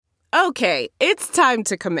Okay, it's time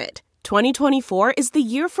to commit. 2024 is the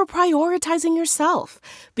year for prioritizing yourself.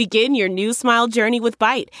 Begin your new smile journey with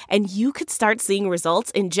Byte, and you could start seeing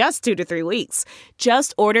results in just 2 to 3 weeks.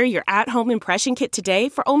 Just order your at-home impression kit today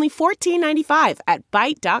for only $14.95 at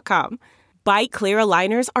Byte.com. Byte Clear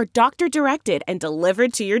aligners are doctor-directed and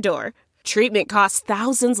delivered to your door. Treatment costs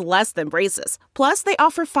thousands less than braces. Plus, they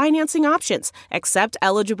offer financing options, accept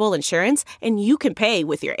eligible insurance, and you can pay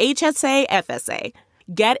with your HSA, FSA.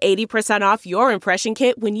 Get 80% off your impression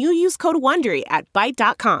kit when you use code WONDERY at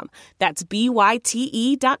Byte.com. That's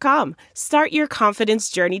BYTE.com. Start your confidence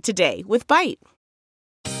journey today with Byte.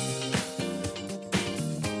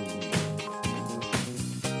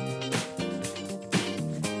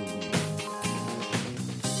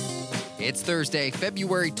 It's Thursday,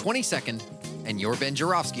 February 22nd, and your Ben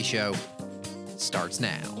Joravsky Show starts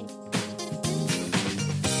now.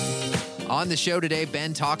 On the show today,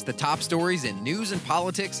 Ben talks the top stories in news and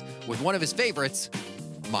politics with one of his favorites,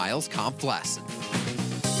 Miles Kampf-Lassin.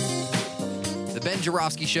 The Ben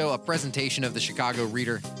Joravsky Show, a presentation of the Chicago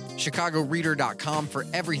Reader, chicagoreader.com for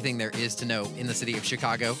everything there is to know in the city of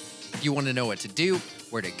Chicago. If you want to know what to do,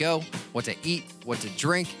 where to go, what to eat, what to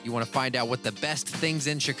drink, you want to find out what the best things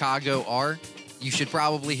in Chicago are, you should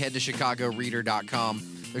probably head to chicagoreader.com.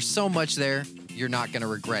 There's so much there, you're not going to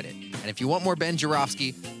regret it. And if you want more Ben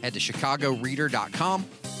Joravsky, head to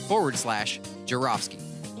chicagoreader.com/Joravsky.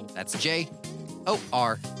 That's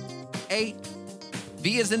J-O-R-A,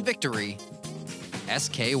 V as in victory,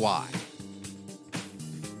 S-K-Y.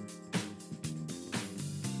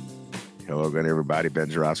 Hello again, everybody. Ben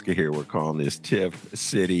Joravsky here. We're calling this TIF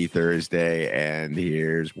City Thursday, and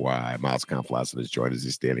here's why. Miles Kampf-Lassin has joined us.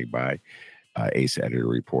 He's standing by. Ace editor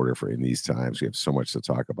reporter for In These Times. We have so much to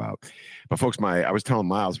talk about. But folks, I was telling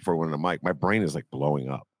Miles before we went on the mic, my brain is like blowing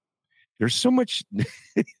up. There's so much,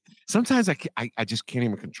 sometimes I just can't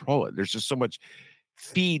even control it. There's just so much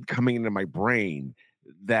feed coming into my brain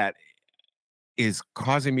that is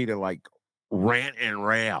causing me to like rant and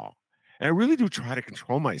rail. And I really do try to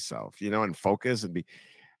control myself, and focus and be,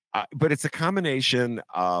 but it's a combination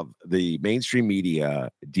of the mainstream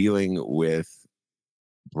media dealing with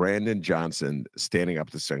Brandon Johnson standing up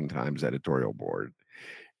to Sun Times editorial board,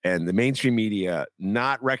 and the mainstream media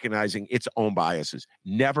not recognizing its own biases,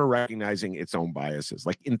 never recognizing its own biases,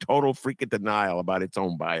 like in total freaking denial about its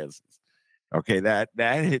own biases. Okay, that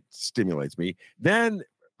it stimulates me. Then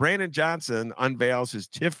Brandon Johnson unveils his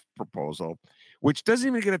TIF proposal, which doesn't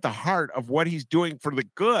even get at the heart of what he's doing for the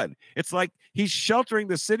good. It's like he's sheltering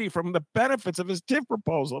the city from the benefits of his TIF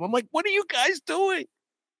proposal. And I'm like, what are you guys doing?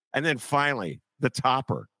 And then finally, the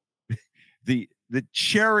topper, the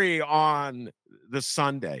cherry on the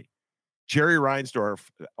sundae. Jerry Reinsdorf,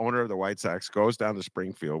 owner of the White Sox, goes down to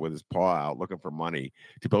Springfield with his paw out looking for money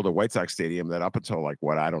to build a White Sox stadium that up until 3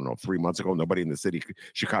 months ago, nobody in the city of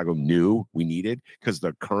Chicago knew we needed, because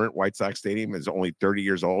the current White Sox stadium is only 30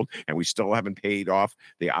 years old and we still haven't paid off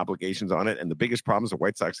the obligations on it. And the biggest problems the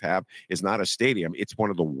White Sox have is not a stadium. It's one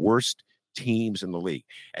of the worst teams in the league.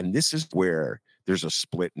 And this is where there's a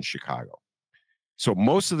split in Chicago. So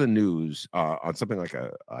most of the news on something like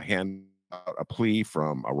a plea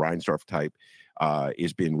from a Reinsdorf type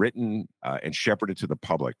is being written and shepherded to the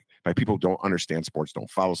public by people who don't understand sports,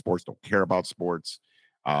 don't follow sports, don't care about sports.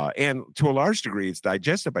 And to a large degree, it's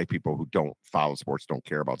digested by people who don't follow sports, don't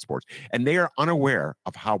care about sports. And they are unaware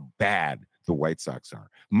of how bad the White Sox are.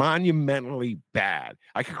 Monumentally bad.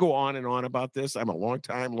 I could go on and on about this. I'm a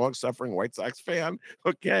long-suffering White Sox fan,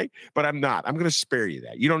 okay? But I'm not. I'm going to spare you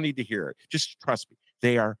that. You don't need to hear it. Just trust me.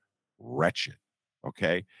 They are wretched,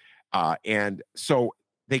 okay? And so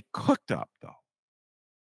they cooked up, though,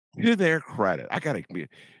 to their credit,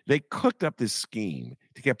 they cooked up this scheme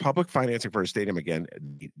to get public financing for a stadium again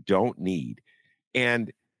they don't need.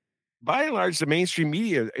 And by and large, the mainstream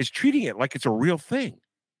media is treating it like it's a real thing.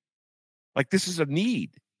 Like this is a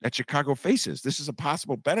need that Chicago faces. This is a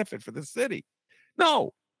possible benefit for the city.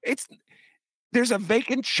 No, there's a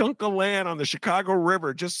vacant chunk of land on the Chicago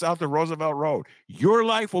River just south of Roosevelt Road. Your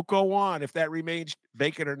life will go on if that remains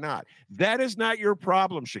vacant or not. That is not your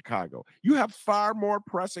problem, Chicago. You have far more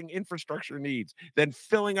pressing infrastructure needs than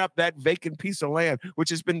filling up that vacant piece of land, which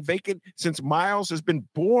has been vacant since Miles has been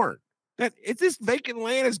born. This vacant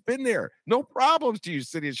land has been there. No problems to you,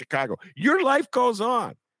 city of Chicago. Your life goes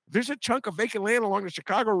on. There's a chunk of vacant land along the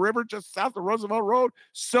Chicago River just south of Roosevelt Road.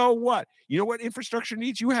 So what? You know what infrastructure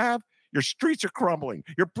needs you have? Your streets are crumbling.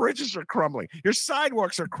 Your bridges are crumbling. Your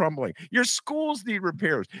sidewalks are crumbling. Your schools need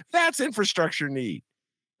repairs. That's infrastructure need.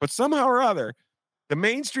 But somehow or other, the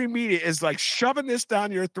mainstream media is like shoving this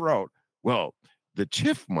down your throat. Well, the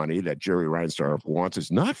TIF money that Jerry Reinsdorf wants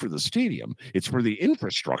is not for the stadium; it's for the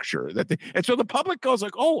infrastructure. And so the public goes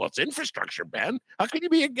like, "Oh, well, it's infrastructure, Ben. How can you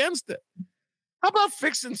be against it? How about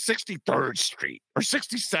fixing 63rd Street or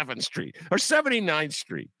 67th Street or 79th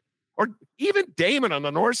Street or even Damon on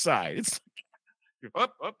the north side? It's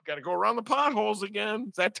got to go around the potholes again.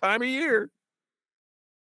 It's that time of year."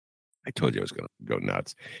 I told you I was going to go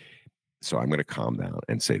nuts. So I'm going to calm down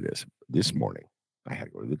and say this. This morning, I had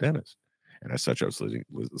to go to the dentist. And as such, I was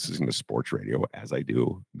listening to sports radio, as I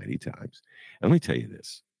do many times. And let me tell you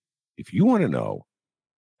this. If you want to know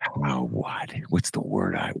what's the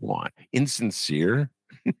word I want? Insincere,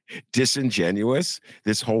 disingenuous,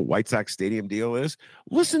 this whole White Sox Stadium deal is,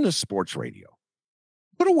 listen to sports radio.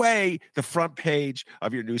 Put away the front page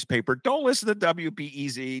of your newspaper. Don't listen to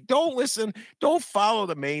WBEZ. Don't follow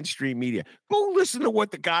the mainstream media. Go listen to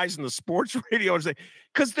what the guys in the sports radio say,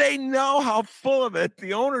 because they know how full of it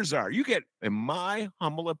the owners are. You get, in my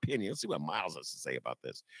humble opinion, let's see what Miles has to say about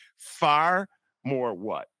this, far more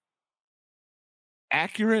what?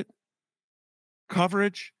 Accurate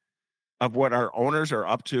coverage of what our owners are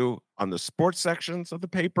up to on the sports sections of the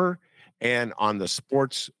paper and on the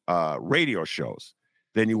sports radio shows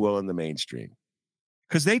than you will in the mainstream,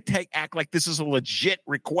 because they act like this is a legit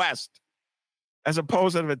request, as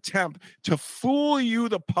opposed to an attempt to fool you,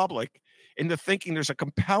 the public, into thinking there's a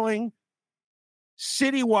compelling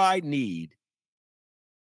citywide need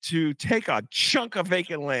to take a chunk of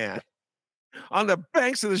vacant land on the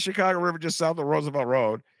banks of the Chicago River just south of Roosevelt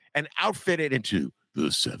Road and outfit it into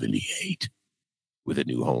the 78 with a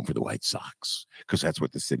new home for the White Sox, because that's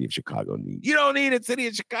what the city of Chicago needs. You don't need it, city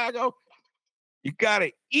of Chicago. You got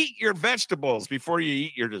to eat your vegetables before you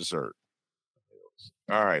eat your dessert.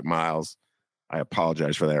 All right, Miles, I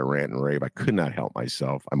apologize for that rant and rave. I could not help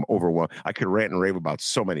myself. I'm overwhelmed. I could rant and rave about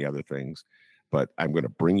so many other things, but I'm going to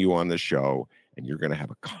bring you on the show, and you're going to have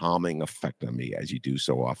a calming effect on me, as you do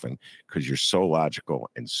so often, because you're so logical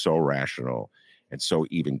and so rational and so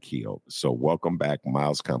even-keeled. So welcome back,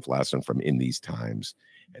 Miles Kampf-Lassin from In These Times,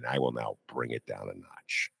 and I will now bring it down a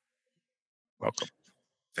notch. Welcome.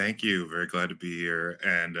 Thank you. Very glad to be here.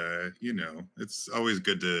 And, it's always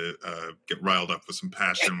good to get riled up with some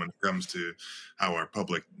passion when it comes to how our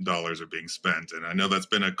public dollars are being spent. And I know that's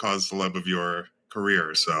been a cause celeb of your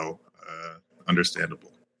career, so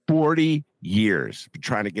understandable. 40 years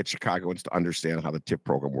trying to get Chicagoans to understand how the TIF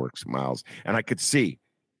program works, Miles. And I could see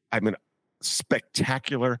I'm a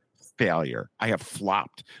spectacular failure. I have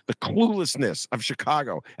flopped. The cluelessness of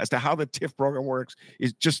Chicago as to how the TIF program works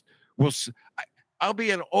is just, I'll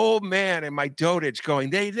be an old man in my dotage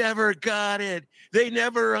going, they never got it. They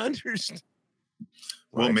never understood.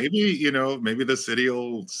 Well, maybe the city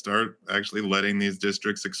will start actually letting these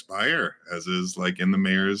districts expire, as is like in the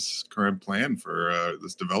mayor's current plan for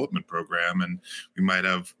this development program. And we might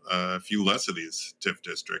have a few less of these TIF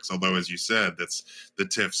districts. Although, as you said, the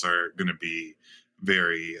TIFs are going to be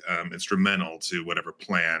very instrumental to whatever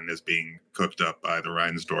plan is being cooked up by the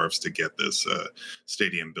Reinsdorfs to get this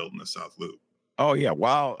stadium built in the South Loop. Oh, yeah.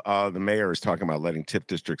 While the mayor is talking about letting TIF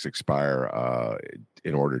districts expire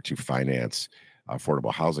in order to finance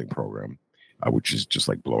affordable housing program, which is just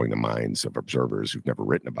like blowing the minds of observers who've never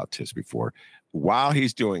written about TIFs before. While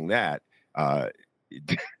he's doing that,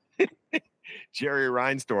 Jerry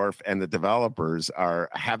Reinsdorf and the developers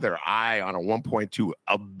have their eye on a $1.2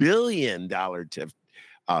 billion TIF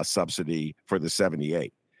subsidy for the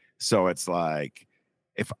 78. So it's like,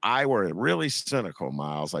 if I were really cynical,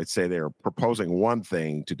 Miles, I'd say they're proposing one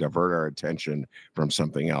thing to divert our attention from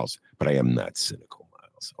something else. But I am not cynical,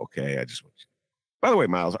 Miles. Okay, I just want you. By the way,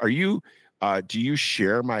 Miles, do you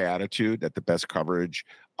share my attitude that the best coverage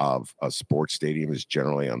of a sports stadium is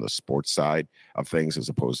generally on the sports side of things as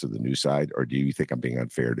opposed to the news side, or do you think I'm being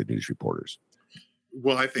unfair to news reporters?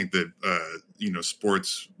 Well, I think that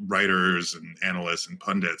sports writers and analysts and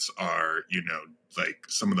pundits are like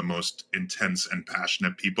some of the most intense and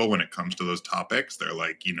passionate people when it comes to those topics. They're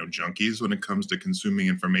like junkies when it comes to consuming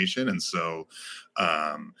information, and so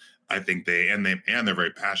I think they're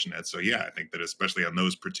very passionate. So yeah, I think that especially on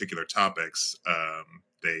those particular topics,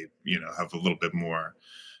 they have a little bit more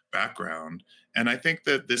background. And I think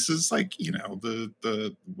that this is like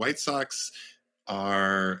the White Sox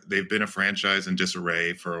they've been a franchise in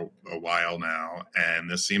disarray for a while now, and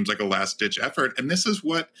this seems like a last-ditch effort. And this is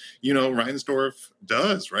what Reinsdorf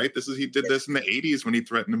does, right? He did this in the 80s when he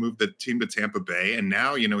threatened to move the team to Tampa Bay, and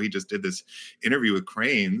now he just did this interview with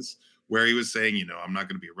Cranes where he was saying, I'm not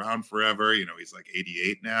going to be around forever. He's like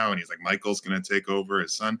 88 now, and he's like, Michael's going to take over,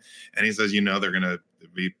 his son, and he says, they're going to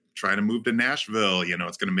be trying to move to Nashville.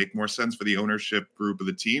 It's going to make more sense for the ownership group of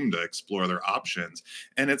the team to explore their options.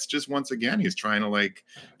 And it's just, once again, he's trying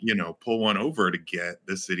to pull one over to get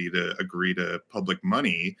the city to agree to public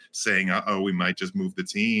money, saying, we might just move the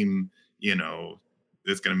team.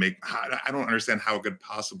 It's going to make, I don't understand how it could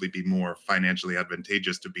possibly be more financially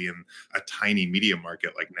advantageous to be in a tiny media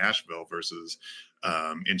market like Nashville versus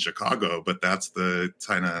in Chicago. But that's the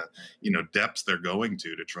kind of, depths they're going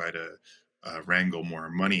to try to wrangle more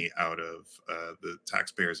money out of the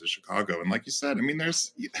taxpayers of Chicago. And like you said, I mean,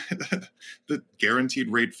 there's the guaranteed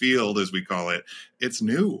rate field, as we call it. It's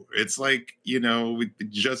new. It's like, we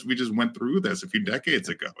just went through this a few decades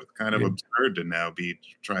ago. It's kind of absurd to now be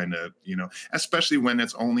trying to, especially when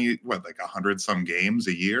it's only like 100 some games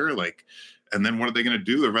a year. Like, and then what are they going to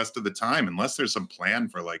do the rest of the time? Unless there's some plan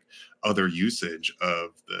for like other usage of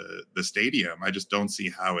the stadium, I just don't see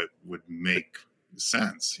how it would make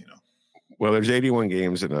sense, Well, there's 81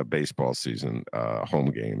 games in a baseball season,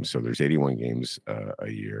 home games. So there's 81 games a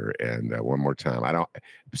year. And one more time,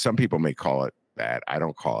 some people may call it that. I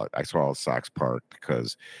don't call it. I call it Sox Park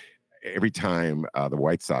because every time the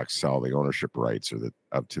White Sox sell the ownership rights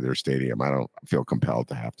up to their stadium, I don't feel compelled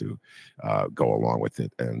to have to go along with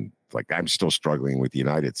it. And like, I'm still struggling with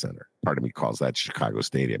United Center. Part of me calls that Chicago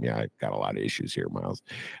Stadium. Yeah, I've got a lot of issues here, Miles.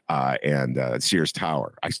 And Sears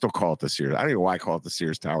Tower. I still call it the Sears. I don't know why I call it the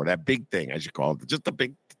Sears Tower. That big thing, I should call it just a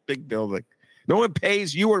big building. No one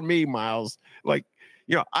pays you or me, Miles. Like,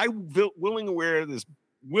 I willingly wear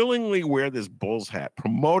this Bulls hat,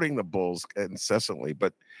 promoting the Bulls incessantly.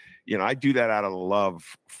 But, I do that out of love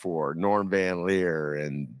for Norm Van Leer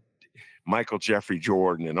and Michael Jeffrey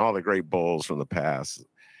Jordan and all the great Bulls from the past.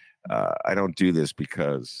 I don't do this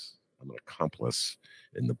because I'm an accomplice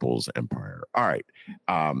in the Bulls empire. All right.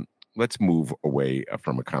 Let's move away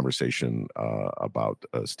from a conversation about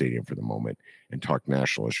a stadium for the moment and talk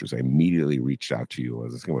national issues. I immediately reached out to you. I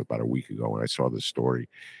think it was about a week ago when I saw this story.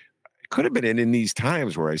 It could have been in these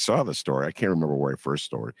times where I saw the story. I can't remember where I first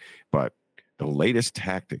saw it, but the latest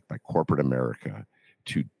tactic by corporate America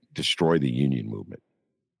to destroy the union movement.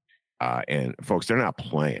 And folks, they're not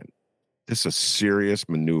playing. This is a serious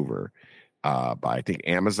maneuver by, I think,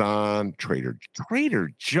 Amazon, Trader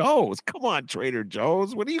Joe's. Come on, Trader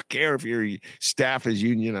Joe's. What do you care if your staff is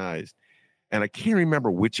unionized? And I can't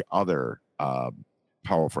remember which other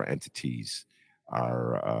powerful entities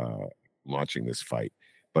are launching this fight,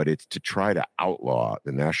 but it's to try to outlaw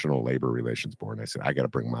the National Labor Relations Board. And I said, I got to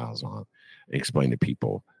bring Miles on and explain to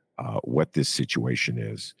people what this situation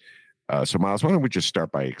is. So, Miles, why don't we just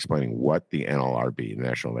start by explaining what the NLRB, the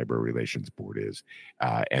National Labor Relations Board, is,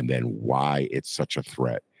 and then why it's such a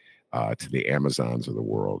threat to the Amazons of the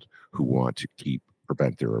world who want to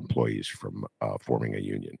prevent their employees from forming a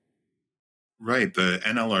union. Right. The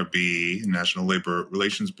NLRB, National Labor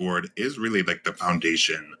Relations Board, is really like the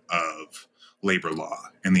foundation of labor law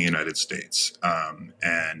in the United States.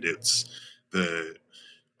 And it's the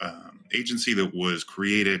agency that was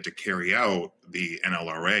created to carry out the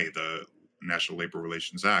NLRA, the National Labor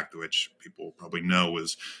Relations Act, which people probably know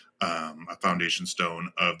was a foundation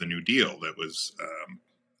stone of the New Deal that was,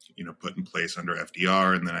 put in place under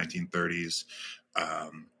FDR in the 1930s.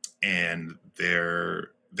 And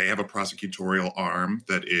they have a prosecutorial arm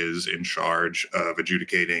that is in charge of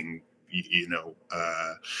adjudicating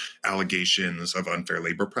allegations of unfair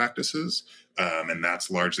labor practices. And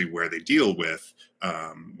that's largely where they deal with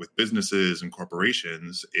businesses and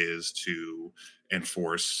corporations, is to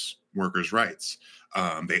enforce workers' rights.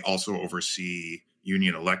 They also oversee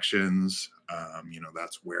union elections.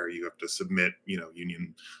 That's where you have to submit,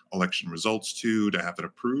 union election results to have it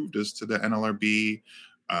approved as to the NLRB.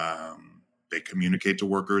 They communicate to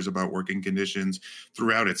workers about working conditions.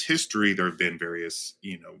 Throughout its history, there have been various,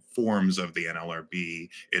 forms of the NLRB.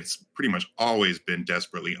 It's pretty much always been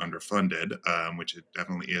desperately underfunded, which it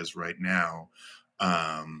definitely is right now.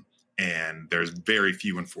 And there's very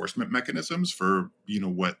few enforcement mechanisms for,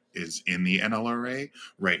 what is in the NLRA.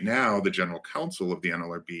 Right now, the general counsel of the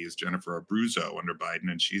NLRB is Jennifer Abruzzo under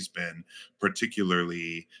Biden, and she's been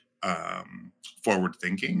particularly forward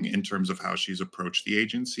thinking in terms of how she's approached the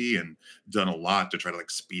agency and done a lot to try to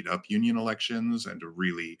speed up union elections and to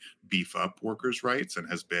really beef up workers' rights, and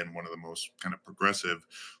has been one of the most kind of progressive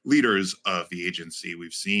leaders of the agency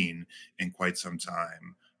we've seen in quite some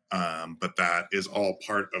time. But that is all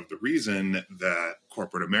part of the reason that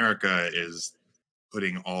corporate America is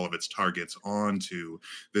putting all of its targets onto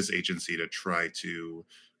this agency to try to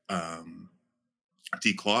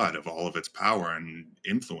declawed of all of its power and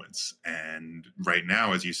influence. And right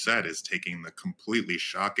now, as you said, is taking the completely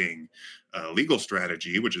shocking legal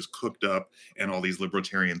strategy, which is cooked up in all these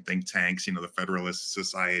libertarian think tanks. The Federalist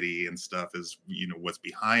Society and stuff is, what's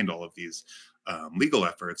behind all of these legal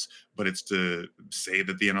efforts. But it's to say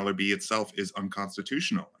that the NLRB itself is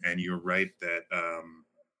unconstitutional. And you're right that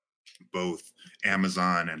both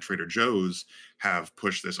Amazon and Trader Joe's have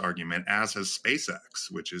pushed this argument, as has SpaceX,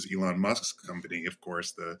 which is Elon Musk's company. Of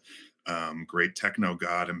course, the great techno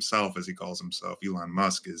god himself, as he calls himself, Elon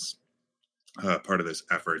Musk, is part of this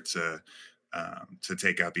effort to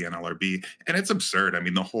take out the NLRB. And it's absurd. I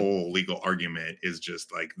mean, the whole legal argument is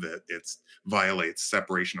just like that it violates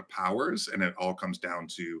separation of powers, and it all comes down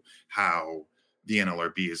to how the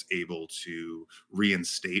NLRB is able to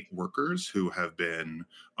reinstate workers who have been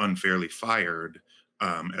unfairly fired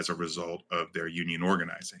as a result of their union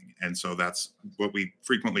organizing. And so that's what we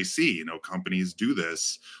frequently see. Companies do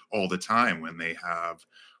this all the time when they have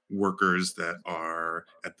workers that are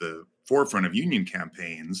at the forefront of union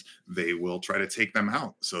campaigns. They will try to take them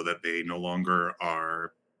out so that they no longer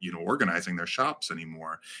are, organizing their shops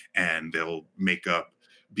anymore. And they'll make up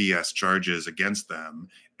BS charges against them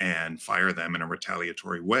and fire them in a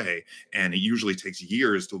retaliatory way. And it usually takes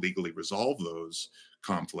years to legally resolve those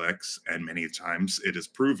conflicts. And many times it is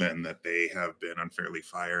proven that they have been unfairly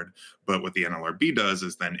fired. But what the NLRB does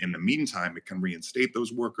is then in the meantime, it can reinstate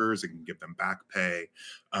those workers, it can give them back pay.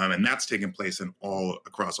 And that's taken place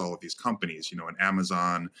across all of these companies. In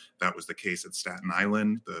Amazon, that was the case at Staten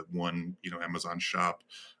Island, the one, Amazon shop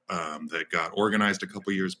that got organized a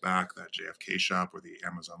couple years back, that JFK shop where the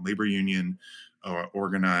Amazon labor union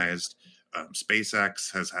organized.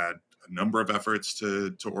 SpaceX has had a number of efforts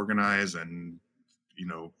to organize, and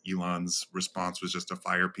Elon's response was just to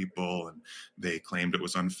fire people, and they claimed it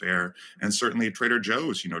was unfair. And certainly Trader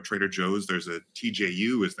Joe's, there's a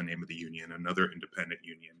TJU is the name of the union, another independent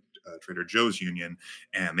union, Trader Joe's union,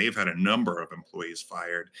 and they've had a number of employees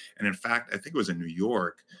fired. And in fact, I think it was in New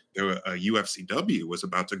York, a UFCW was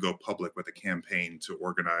about to go public with a campaign to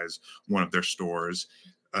organize one of their stores.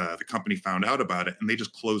 The company found out about it, and they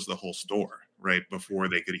just closed the whole store right before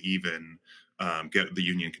they could even the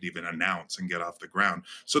union could even announce and get off the ground.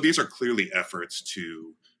 So these are clearly efforts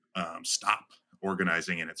to stop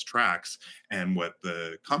organizing in its tracks. And what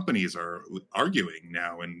the companies are arguing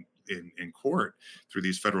now in court through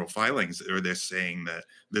these federal filings, or they're saying that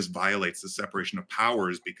this violates the separation of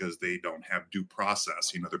powers because they don't have due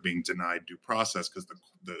process. They're being denied due process because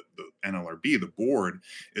the NLRB, the board,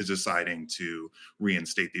 is deciding to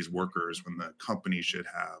reinstate these workers when the company should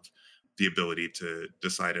have the ability to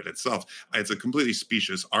decide it itself. It's a completely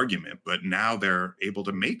specious argument, but now they're able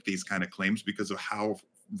to make these kind of claims because of how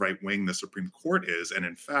right-wing the Supreme Court is. And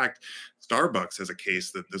in fact, Starbucks has a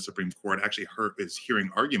case that the Supreme Court actually is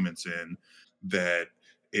hearing arguments in that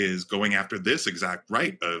is going after this exact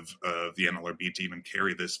right of the NLRB to even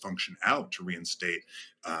carry this function out, to reinstate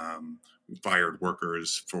fired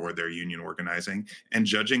workers for their union organizing. And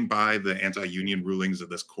judging by the anti-union rulings of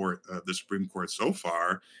this court, the Supreme Court so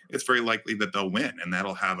far, it's very likely that they'll win, and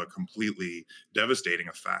that'll have a completely devastating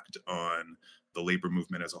effect on the labor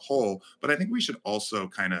movement as a whole. But I think we should also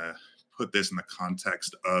kind of put this in the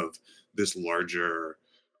context of this larger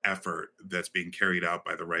effort that's being carried out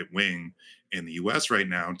by the right wing in the US right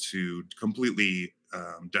now to completely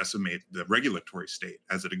decimate the regulatory state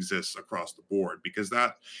as it exists across the board, because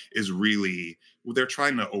that is really, they're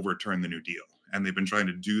trying to overturn the New Deal. And they've been trying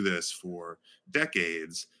to do this for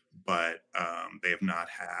decades, but they have not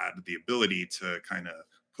had the ability to kind of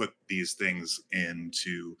put these things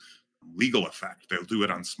into legal effect. They'll do it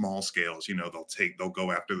on small scales. They'll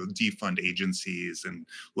go after the defund agencies and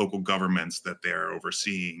local governments that they're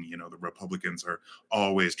overseeing. The Republicans are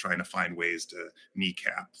always trying to find ways to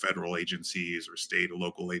kneecap federal agencies or state or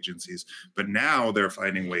local agencies. But now they're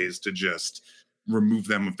finding ways to just remove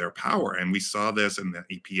them of their power. And we saw this in the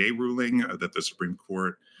EPA ruling that the Supreme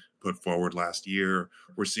Court put forward last year.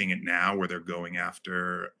 We're seeing it now where they're going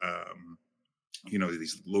after,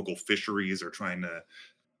 these local fisheries are trying to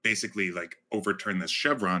basically overturn this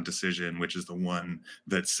Chevron decision, which is the one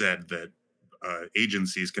that said that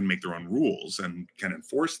agencies can make their own rules and can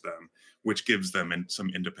enforce them, which gives them some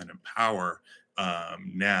independent power.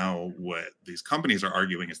 Now, what these companies are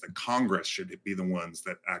arguing is that Congress should be the ones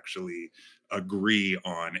that actually agree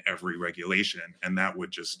on every regulation, and that would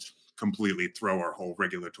just completely throw our whole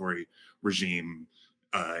regulatory regime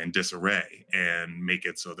in disarray and make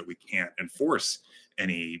it so that we can't enforce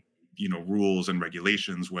any rules and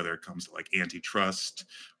regulations, whether it comes to antitrust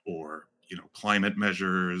or climate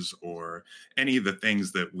measures or any of the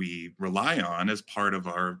things that we rely on as part of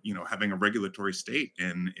our, having a regulatory state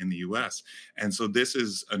in the US. And so this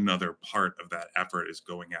is another part of that effort, is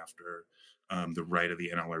going after the right of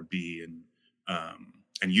the NLRB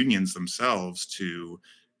and unions themselves to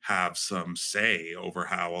have some say over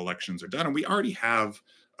how elections are done. And we already have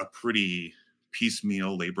a pretty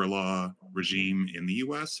piecemeal labor law regime in the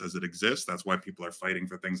US as it exists. That's why people are fighting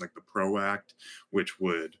for things like the PRO Act, which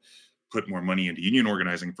would put more money into union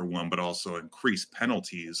organizing for one, but also increase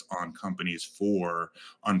penalties on companies for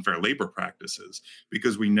unfair labor practices.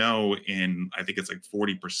 Because we know I think it's like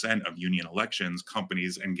 40% of union elections,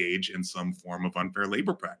 companies engage in some form of unfair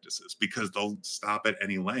labor practices because they'll stop at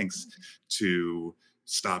any lengths to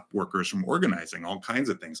stop workers from organizing, all kinds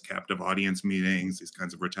of things, captive audience meetings, these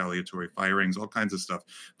kinds of retaliatory firings, all kinds of stuff.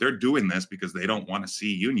 They're doing this because they don't want to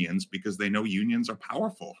see unions, because they know unions are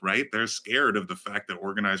powerful, right? They're scared of the fact that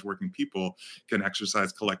organized working people can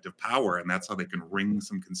exercise collective power, and that's how they can wring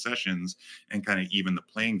some concessions and kind of even the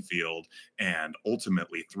playing field and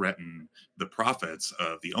ultimately threaten the profits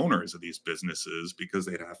of the owners of these businesses, because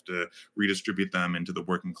they'd have to redistribute them into the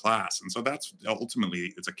working class. And so that's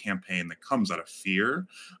ultimately, it's a campaign that comes out of fear.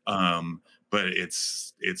 But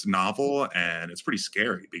it's novel and it's pretty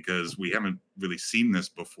scary because we haven't really seen this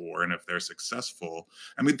before. And if they're successful,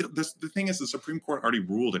 I mean, the thing is, the Supreme Court already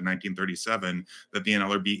ruled in 1937 that the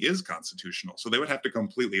NLRB is constitutional. So they would have to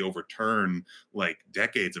completely overturn like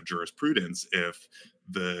decades of jurisprudence if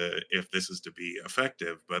this is to be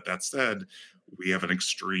effective. But that said, we have an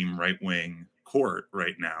extreme right-wing court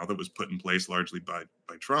right now that was put in place largely by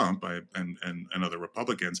Trump and other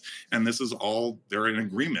Republicans, and this is all, they're in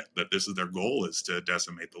agreement that this is their goal, is to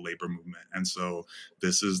decimate the labor movement, and so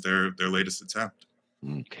this is their latest attempt.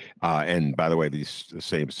 And by the way, the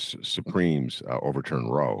same Supremes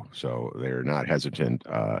overturned Roe, so they're not hesitant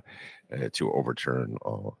to overturn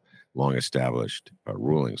long-established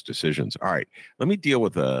rulings, decisions. All right, let me deal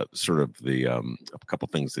with a couple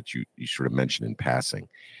things that you sort of mentioned in passing.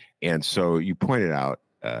 And so you pointed out,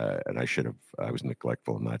 and I was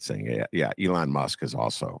neglectful in not saying, Elon Musk has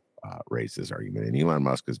also raised this argument. And Elon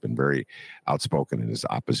Musk has been very outspoken in his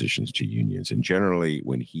oppositions to unions. And generally,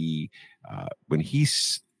 when he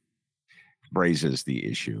phrases the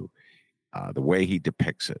issue, the way he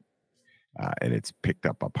depicts it, and it's picked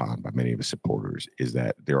up upon by many of his supporters, is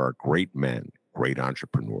that there are great men, great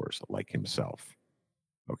entrepreneurs like himself,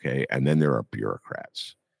 okay? And then there are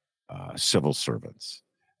bureaucrats, civil servants,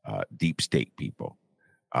 deep state people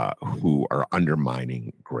who are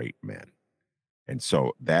undermining great men. And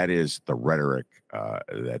so that is the rhetoric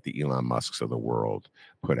that the Elon Musks of the world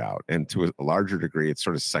put out. And to a larger degree, it's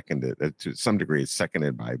sort of seconded, to some degree, it's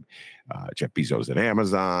seconded by Jeff Bezos at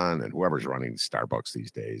Amazon and whoever's running Starbucks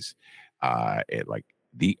these days. Our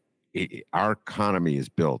economy is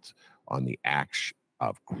built on the action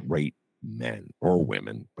of great men or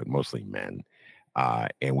women, but mostly men.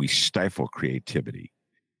 And we stifle creativity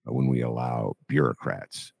when we allow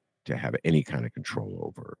bureaucrats to have any kind of control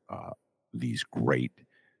over these great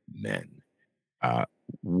men.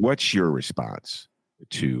 What's your response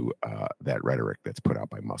to that rhetoric that's put out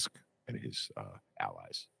by Musk and his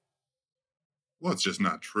allies? Well, it's just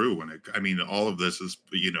not true. All of this is,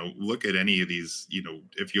 look at any of these,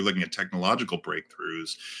 if you're looking at technological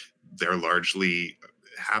breakthroughs, they're largely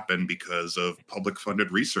happen because of public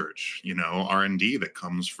funded research, R&D that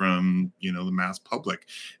comes from, the mass public.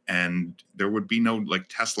 And there would be no like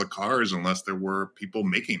Tesla cars unless there were people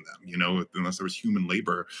making them, unless there was human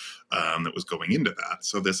labor that was going into that.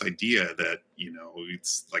 So this idea that,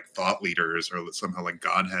 it's like thought leaders or somehow like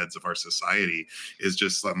godheads of our society is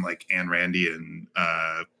just some like Ayn Randian,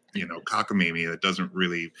 cockamamie that doesn't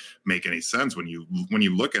really make any sense when you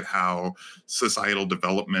look at how societal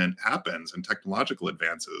development happens and technological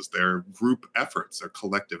advances. They're group efforts, they're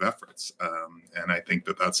collective efforts, and I think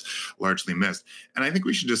that that's largely missed. And I think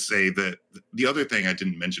we should just say that the other thing I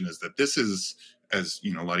didn't mention is that this is, as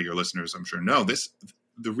a lot of your listeners I'm sure know,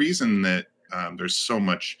 the reason that there's so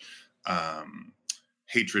much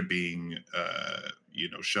hatred being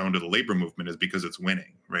shown to the labor movement is because it's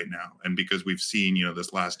winning right now. And because we've seen,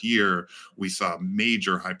 this last year, we saw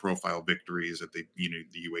major high profile victories at the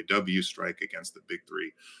UAW strike against the big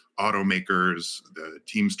three automakers, the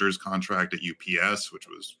Teamsters contract at UPS, which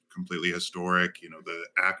was completely historic, the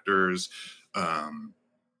actors,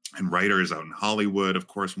 and writers out in Hollywood, of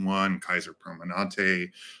course, won. Kaiser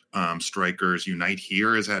Permanente, strikers. Unite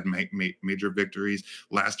Here has had major victories.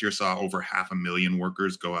 Last year saw over 500,000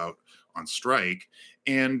 workers go out on strike,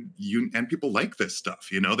 and people like this stuff.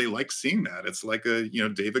 They like seeing that. It's like a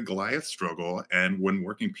David Goliath struggle, and when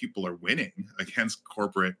working people are winning against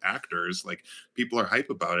corporate actors, like, people are hype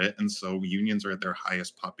about it, and so unions are at their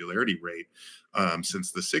highest popularity rate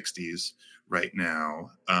since the 60s right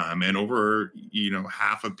now. And over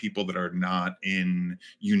half of people that are not in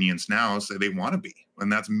unions now say they want to be,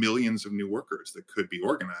 and that's millions of new workers that could be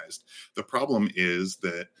organized. The problem is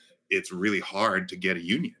that it's really hard to get a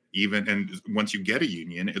union, and once you get a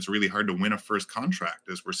union, it's really hard to win a first contract,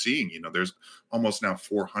 as we're seeing. There's almost now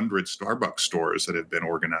 400 Starbucks stores that have been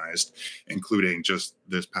organized, including just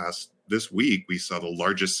this week we saw the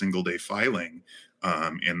largest single day filing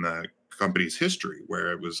in the company's history,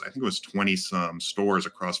 where I think it was 20 some stores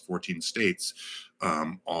across 14 states,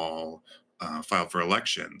 all filed for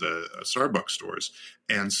election, the Starbucks stores.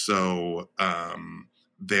 And so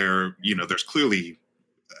there's clearly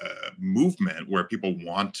movement where people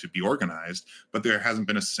want to be organized, but there hasn't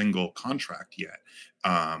been a single contract yet.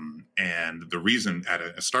 And the reason at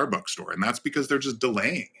a Starbucks store, and that's because they're just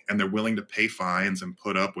delaying, and they're willing to pay fines and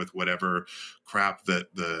put up with whatever crap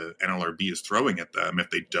that the NLRB is throwing at them if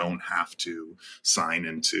they don't have to sign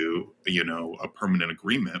into, a permanent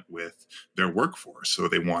agreement with their workforce. So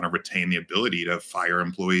they want to retain the ability to fire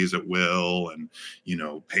employees at will and,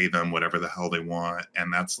 pay them whatever the hell they want.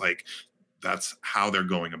 And that's how they're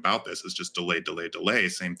going about this, is just delay.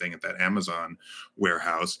 Same thing at that Amazon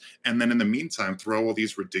warehouse. And then in the meantime, throw all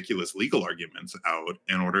these ridiculous legal arguments out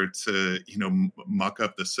in order to, muck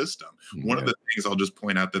up the system. Yeah. One of the things I'll just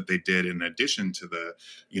point out that they did, in addition to the,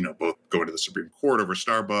 both going to the Supreme Court over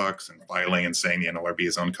Starbucks and filing and saying the NLRB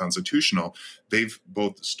is unconstitutional,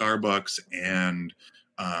 both Starbucks and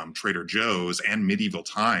Trader Joe's and Medieval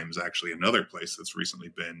Times, actually another place that's recently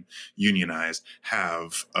been unionized,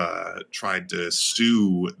 have tried to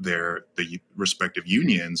sue the respective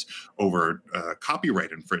unions over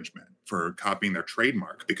copyright infringement for copying their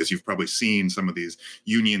trademark, because you've probably seen some of these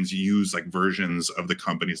unions use like versions of the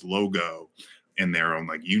company's logo in their own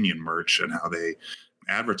like union merch and how they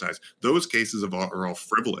advertise. Those cases are all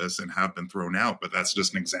frivolous and have been thrown out, but that's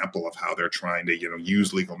just an example of how they're trying to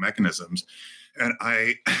use legal mechanisms. And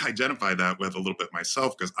I identify that with a little bit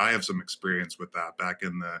myself, because I have some experience with that. Back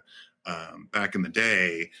in the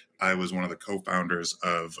day, I was one of the co-founders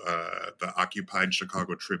of the Occupied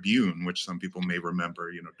Chicago Tribune, which some people may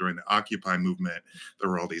remember. During the Occupy movement, there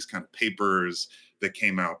were all these kind of papers that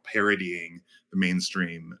came out parodying the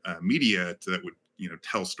mainstream media that would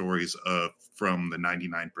tell stories from the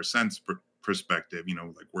 99% perspective,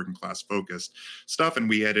 like working class focused stuff. And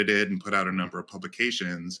we edited and put out a number of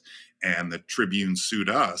publications, and the Tribune sued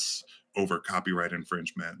us over copyright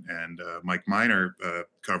infringement. And Mike Miner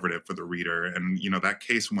covered it for the Reader. And, that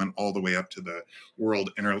case went all the way up to the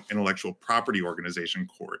World Intellectual Property Organization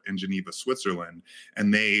Court in Geneva, Switzerland.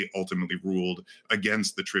 And they ultimately ruled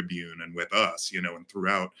against the Tribune and with us, and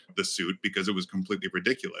throughout the suit, because it was completely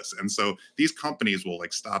ridiculous. And so these companies will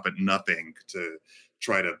stop at nothing to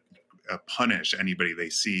try to punish anybody they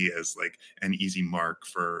see as like an easy mark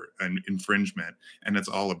for an infringement, and it's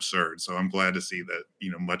all absurd. So I'm glad to see that,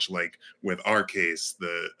 much like with our case,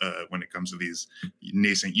 when it comes to these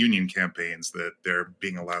nascent union campaigns, that they're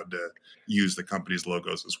being allowed to use the company's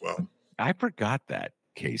logos as well. I forgot that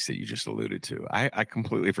case that you just alluded to. I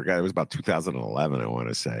completely forgot. It was about 2011, I want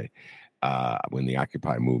to say, when the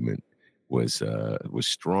Occupy movement was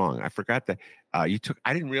strong. I forgot that I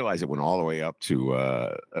didn't realize it went all the way up to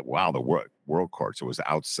the world court. So it was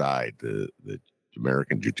outside the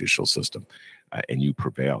American judicial system, and you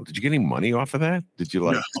prevailed. Did you get any money off of that? Did you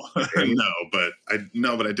No, but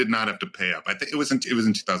I did not have to pay up. I think it was in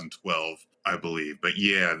 2012, I believe. But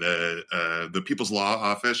yeah, the People's Law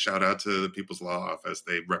Office. Shout out to the People's Law Office.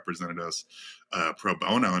 They represented us pro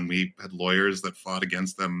bono, and we had lawyers that fought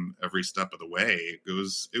against them every step of the way. It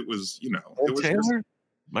was Taylor?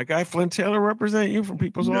 My guy Flint Taylor represent you from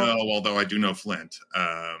People's Law? No, although I do know Flint.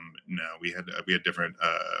 No, we had different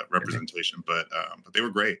representation, but they were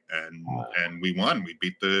great, and we won. We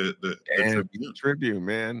beat the Tribune,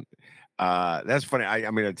 man. That's funny. I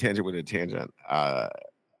mean, a tangent with a tangent.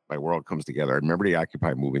 My world comes together. I remember the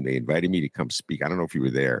Occupy movement. They invited me to come speak. I don't know if you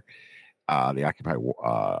were there. The Occupy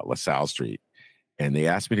LaSalle Street. And they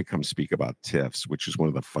asked me to come speak about TIFs, which is one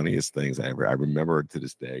of the funniest things I remember to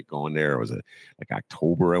this day. Going there, it was like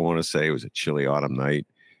October, I want to say. It was a chilly autumn night.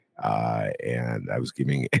 And I was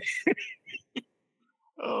giving,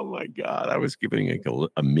 oh my God, I was giving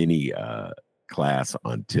a mini class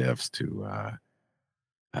on TIFs to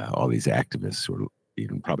all these activists who were,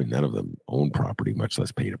 even probably none of them own property, much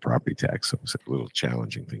less paid a property tax. So it was a little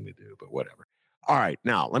challenging thing to do, but whatever. All right,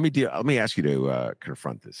 now let me ask you to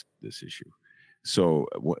confront this issue. So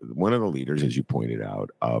one of the leaders, as you pointed out,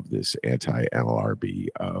 of this anti-NLRB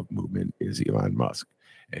movement is Elon Musk,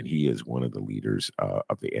 and he is one of the leaders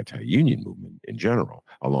of the anti-union movement in general,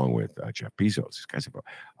 along with Jeff Bezos. These guys have a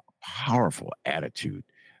powerful attitude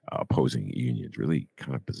opposing unions, really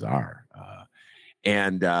kind of bizarre.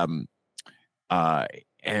 And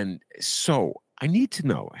so I need to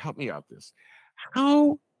know, help me out this.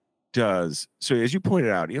 How so as you pointed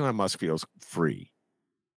out, Elon Musk feels free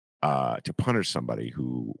to punish somebody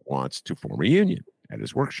who wants to form a union at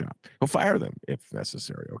his workshop. He'll fire them if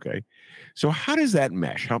necessary, okay? So how does that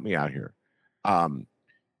mesh? Help me out here.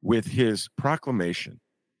 With his proclamation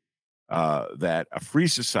that a free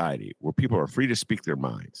society where people are free to speak their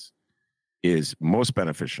minds is most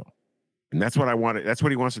beneficial. And that's what I wanted. That's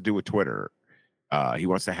what he wants to do with Twitter. He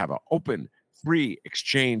wants to have an open, free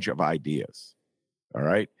exchange of ideas. All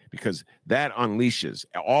right? Because that unleashes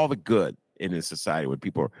all the good in a society when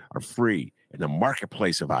people are free in the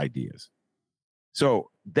marketplace of ideas. So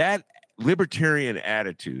that libertarian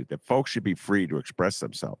attitude that folks should be free to express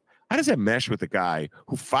themselves, how does that mesh with the guy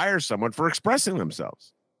who fires someone for expressing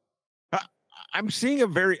themselves? I'm seeing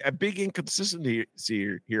a big inconsistency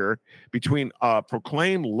here between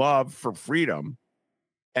proclaimed love for freedom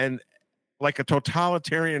and like a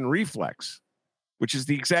totalitarian reflex, which is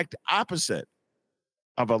the exact opposite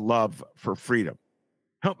of a love for freedom.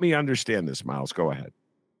 Help me understand this, Miles. Go ahead.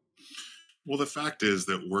 Well, the fact is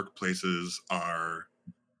that workplaces are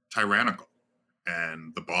tyrannical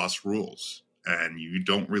and the boss rules, and you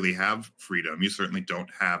don't really have freedom. You certainly don't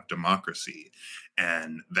have democracy.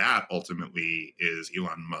 And that ultimately is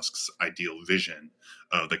Elon Musk's ideal vision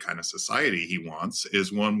of the kind of society he wants,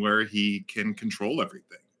 is one where he can control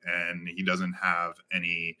everything and he doesn't have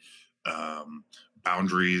any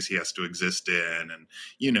boundaries he has to exist in. And,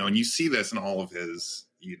 and you see this in all of his,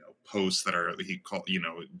 posts that are,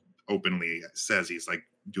 openly says he's like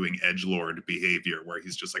doing edgelord behavior, where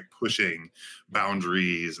he's just like pushing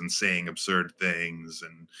boundaries and saying absurd things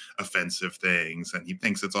and offensive things. And he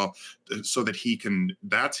thinks it's all so that he can,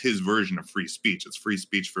 that's his version of free speech. It's free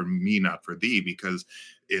speech for me, not for thee, because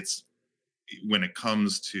it's, when it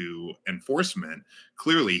comes to enforcement,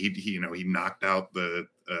 clearly he knocked out the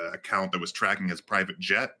account that was tracking his private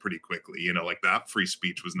jet pretty quickly. Like that free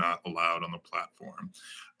speech was not allowed on the platform.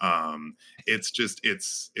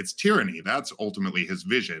 It's tyranny. That's ultimately his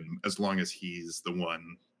vision, as long as he's the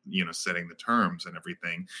one, setting the terms and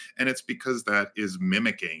everything. And it's because that is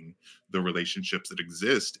mimicking the relationships that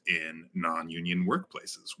exist in non-union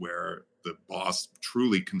workplaces, where the boss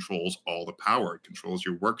truly controls all the power, controls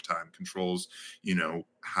your work time, controls,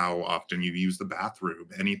 how often you use the bathroom,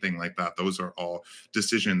 anything like that. Those are all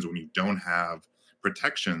decisions when you don't have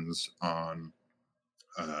protections on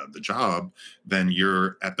the job, then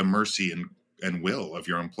you're at the mercy and will of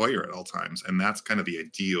your employer at all times. And that's kind of the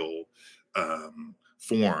ideal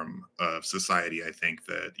form of society, I think,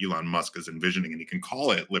 that Elon Musk is envisioning. And he can call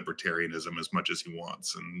it libertarianism as much as he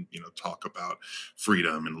wants and, talk about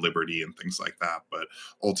freedom and liberty and things like that. But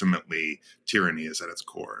ultimately, tyranny is at its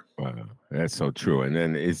core. Wow, that's so true. And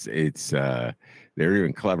then it's they're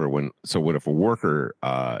even clever when if a worker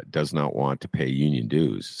does not want to pay union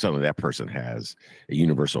dues, suddenly that person has a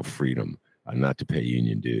universal freedom not to pay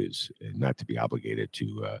union dues and not to be obligated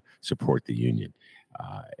to support the union.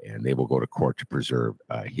 And they will go to court to preserve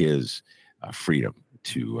his freedom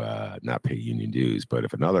to not pay union dues. But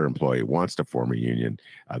if another employee wants to form a union,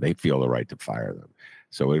 they feel the right to fire them.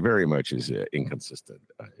 So it very much is inconsistent.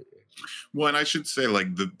 Well, and I should say,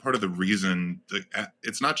 like, the part of the reason that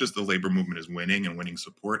it's not just the labor movement is winning and winning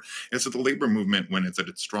support, it's that the labor movement, when it's at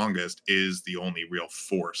its strongest, is the only real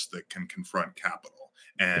force that can confront capital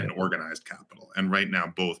and organized capital. And right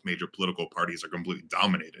now, both major political parties are completely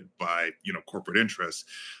dominated by, corporate interests,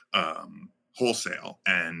 wholesale.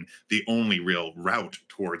 And the only real route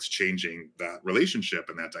towards changing that relationship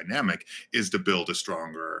and that dynamic is to build a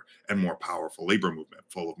stronger and more powerful labor movement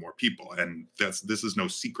full of more people. And this is no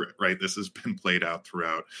secret, right? This has been played out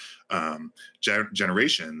throughout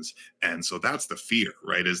generations. And so that's the fear,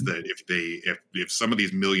 right? Is that if some of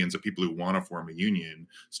these millions of people who want to form a union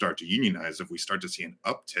start to unionize, if we start to see an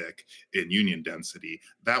uptick in union density,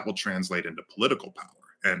 that will translate into political power.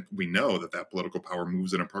 And we know that political power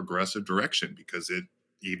moves in a progressive direction because it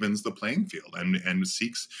evens the playing field and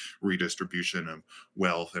seeks redistribution of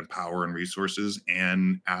wealth and power and resources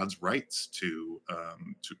and adds rights to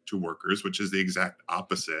workers, which is the exact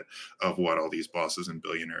opposite of what all these bosses and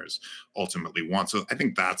billionaires ultimately want. So I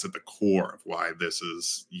think that's at the core of why this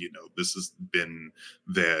has been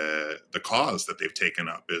the cause that they've taken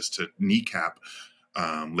up, is to kneecap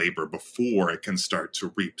labor before it can start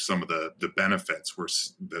to reap some of the benefits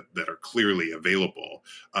that are clearly available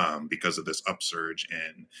because of this upsurge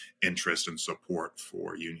in interest and support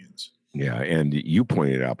for unions. Yeah, and you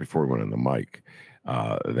pointed out before we went on the mic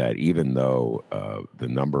that even though the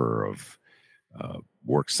number of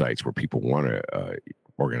work sites where people want to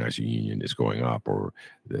organize a union is going up, or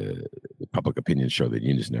the public opinion show that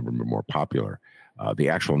unions never been more popular, the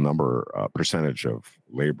actual percentage of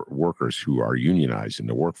labor workers who are unionized in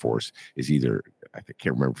the workforce is either, I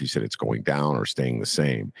can't remember if you said it's going down or staying the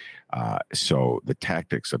same. So the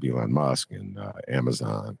tactics of Elon Musk and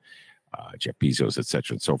Amazon, Jeff Bezos, et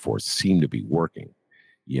cetera, and so forth, seem to be working.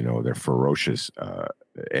 They're ferocious,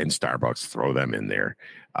 and Starbucks, throw them in there.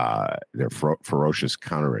 Their ferocious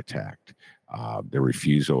counterattack, their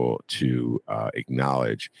refusal to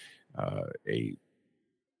acknowledge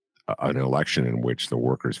an election in which the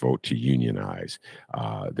workers vote to unionize,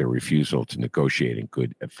 their refusal to negotiate in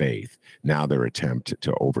good faith, now their attempt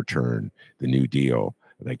to overturn the New Deal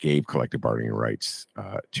that gave collective bargaining rights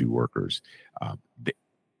to workers.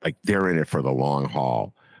 They're in it for the long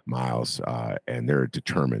haul, Miles, and they're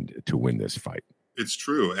determined to win this fight. It's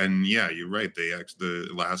true. And yeah, you're right. The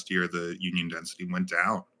last year, the union density went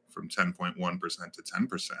down from 10.1% to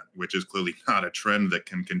 10%, which is clearly not a trend that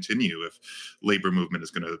can continue if labor movement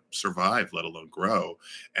is going to survive, let alone grow.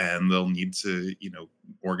 And they'll need to,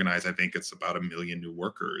 organize, I think it's about 1 million new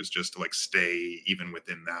workers just to stay even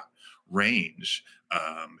within that range.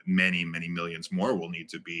 Many, many millions more will need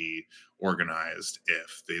to be organized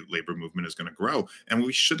if the labor movement is going to grow. And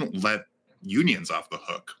we shouldn't let unions off the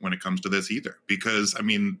hook when it comes to this either, because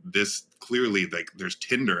this clearly, there's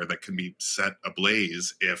tinder that can be set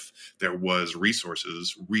ablaze if there was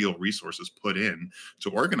real resources put in to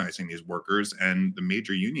organizing these workers, and the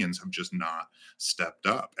major unions have just not stepped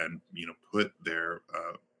up and put their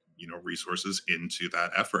resources into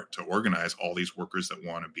that effort to organize all these workers that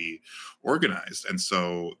want to be organized. And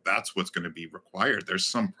so that's what's going to be required. There's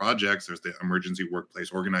some projects. There's the Emergency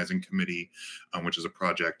Workplace Organizing Committee, which is a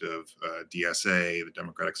project of DSA, the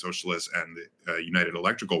Democratic Socialists, and the United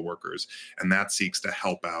Electrical Workers. And that seeks to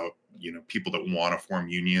help out people that want to form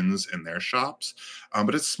unions in their shops.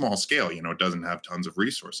 But it's small scale, it doesn't have tons of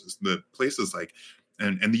resources. The places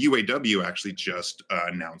and the UAW actually just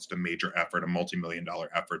announced a major effort, a multi-million-dollar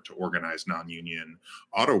effort to organize non-union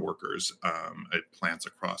auto workers at plants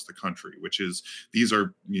across the country, these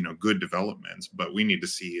are, good developments, but we need to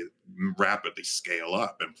see it rapidly scale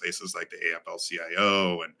up, in places like the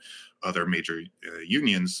AFL-CIO and other major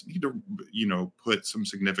unions need to, put some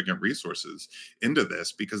significant resources into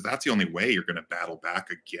this, because that's the only way you're going to battle back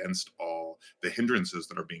against all the hindrances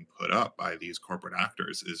that are being put up by these corporate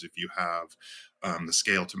actors, is if you have the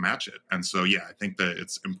scale to match it. And so, yeah, I think that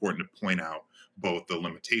it's important to point out both the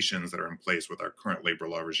limitations that are in place with our current labor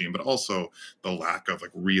law regime, but also the lack of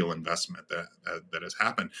real investment that has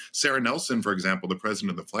happened. Sarah Nelson, for example, the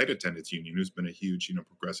president of the Flight Attendants Union, who's been a huge,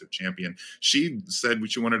 progressive champion, she said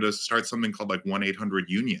she wanted to start something called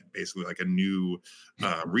 1-800-UNION, basically a new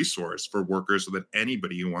resource for workers, so that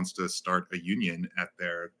anybody who wants to start a union at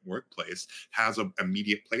their workplace has an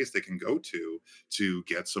immediate place they can go to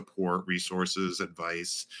get support, resources,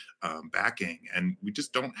 advice, backing. And we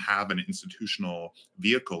just don't have an institutional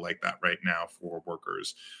vehicle like that right now for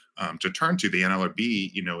workers to turn to. The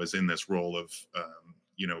NLRB, is in this role of,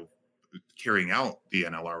 carrying out the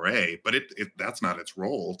NLRA, but that's not its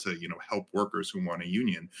role to, help workers who want a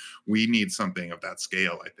union. We need something of that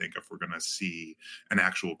scale, I think, if we're going to see an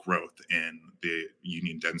actual growth in the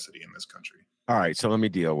union density in this country. All right, so let me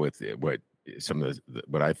deal with what some of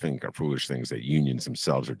what I think are foolish things that unions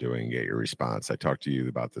themselves are doing and get your response. I talked to you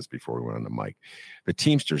about this before we went on the mic. The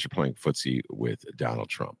Teamsters are playing footsie with Donald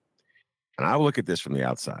Trump. And I look at this from the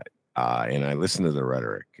outside, and I listen to the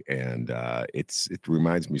rhetoric, and it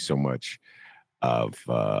reminds me so much of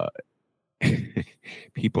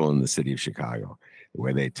people in the city of Chicago, the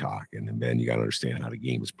way they talk. And then you got to understand how the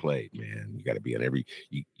game is played, man. You got to be in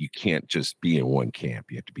you can't just be in one camp.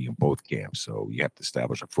 You have to be in both camps. So you have to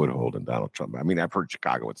establish a foothold in Donald Trump. I mean, I've heard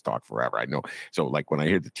Chicagoans talk forever. I know. So when I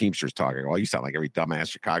hear the Teamsters talking, you sound like every dumbass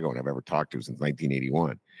Chicagoan I've ever talked to since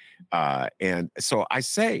 1981. And so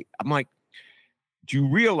I'm like, do you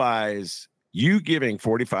realize you giving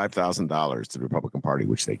 $45,000 to the Republican Party,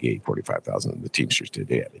 which they gave $45,000, the Teamsters did.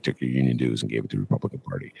 They took your union dues and gave it to the Republican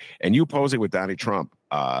Party, and you oppose it with Donald Trump,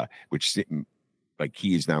 which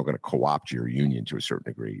he is now going to co-opt your union to a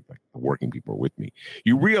certain degree. Like, the working people are with me.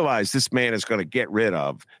 You realize this man is going to get rid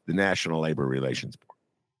of the National Labor Relations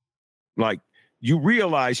Board. You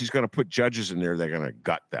realize he's going to put judges in there that are going to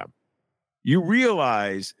gut them. You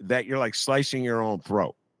realize that you're slicing your own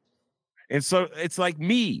throat. And so it's like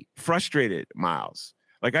me, frustrated, Miles.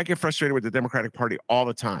 Like I get frustrated with the Democratic Party all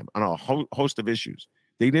the time on a host of issues.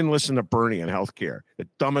 They didn't listen to Bernie on healthcare. The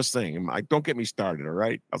dumbest thing. Don't get me started, all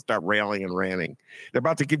right? I'll start railing and ranting. They're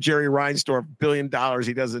about to give Jerry Reinsdorf $1 billion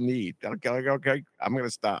he doesn't need. Okay, I'm going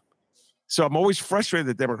to stop. So I'm always frustrated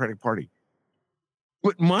with the Democratic Party.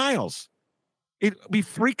 But Miles, it'd be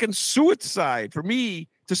freaking suicide for me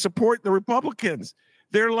to support the Republicans.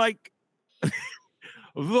 They're like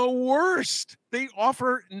the worst. They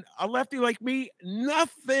offer a lefty like me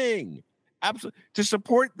nothing. Absolutely. To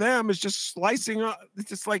support them is just slicing up. It's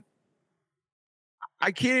just like,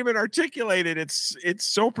 I can't even articulate it. It's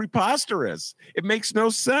so preposterous. It makes no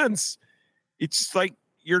sense. It's like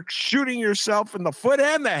you're shooting yourself in the foot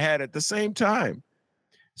and the head at the same time.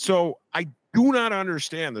 So I do not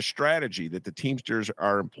understand the strategy that the Teamsters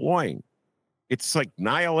are employing. It's like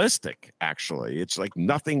nihilistic, actually. It's like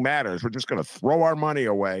nothing matters. We're just going to throw our money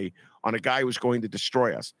away on a guy who's going to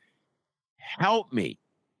destroy us. Help me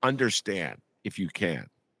understand if you can.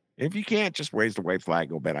 If you can't, just raise the white flag.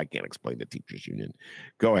 Go bet I can't explain the teachers union.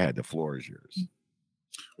 Go ahead. The floor is yours.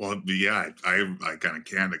 Well, yeah, I kind of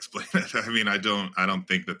can't explain it. I mean, I don't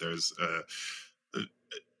think that there's a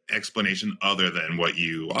explanation other than what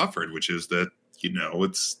you offered, which is that, you know,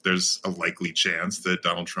 there's a likely chance that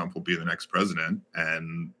Donald Trump will be the next president,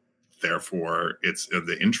 and therefore it's of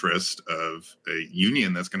the interest of a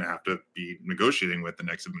union that's going to have to be negotiating with the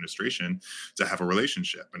next administration to have a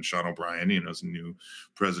relationship. And Sean O'Brien, you know, is a new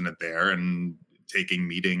president there, and taking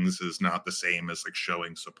meetings is not the same as like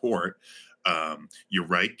showing support. You're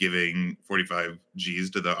right, giving 45 G's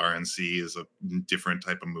to the RNC is a different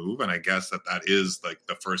type of move. And I guess that is like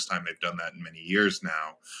the first time they've done that in many years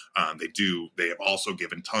now. They have also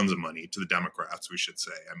given tons of money to the Democrats, we should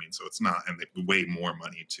say. I mean, so it's not, and they way more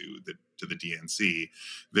money to the DNC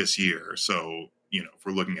this year. So, you know, if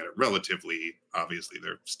we're looking at it relatively, obviously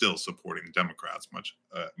they're still supporting the Democrats much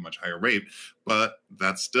higher rate, but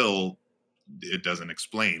that's still, it doesn't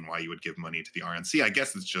explain why you would give money to the RNC. I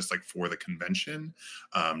guess it's just like for the convention,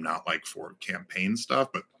 not like for campaign stuff,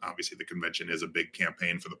 but obviously the convention is a big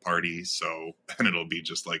campaign for the party. So, and it'll be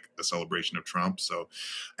just like a celebration of Trump. So,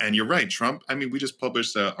 and you're right, Trump, I mean, we just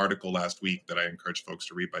published an article last week that I encourage folks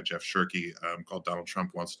to read by Jeff Shirky, called Donald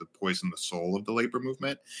Trump Wants to Poison the Soul of the Labor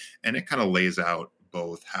Movement. And it kind of lays out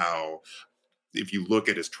both how, if you look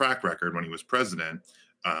at his track record when he was president,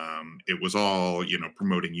 it was all, you know,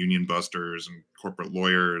 promoting union busters and corporate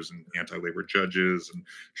lawyers and anti-labor judges and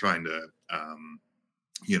trying to,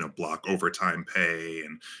 you know, block overtime pay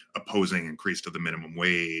and opposing increase to the minimum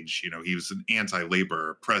wage. You know, he was an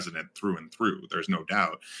anti-labor president through and through. There's no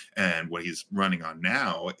doubt. And what he's running on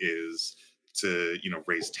now is to, you know,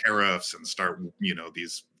 raise tariffs and start, you know,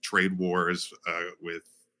 these trade wars with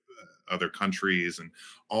other countries, and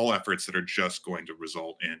all efforts that are just going to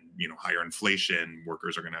result in, you know, higher inflation.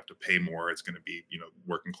 Workers are going to have to pay more. It's going to be, you know,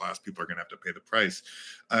 working class people are going to have to pay the price.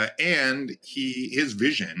 And his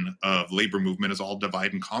vision of labor movement is all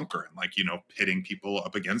divide and conquer, and like, you know, pitting people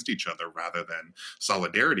up against each other rather than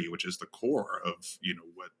solidarity, which is the core of, you know,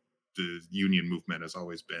 what the union movement has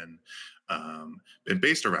always been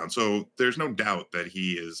based around. So there's no doubt that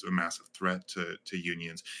he is a massive threat to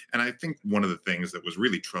unions. And I think one of the things that was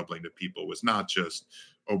really troubling to people was not just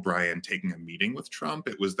O'Brien taking a meeting with Trump,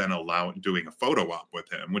 it was then doing a photo op with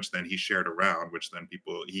him, which then he shared around, which then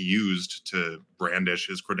he used to brandish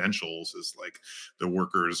his credentials as like, the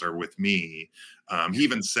workers are with me. He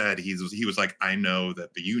even said, he was like, I know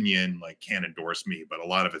that the union like can't endorse me, but a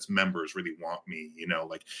lot of its members really want me, you know,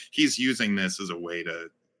 like he's using this as a way to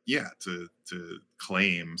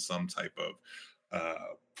claim some type of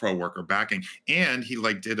pro-worker backing. And he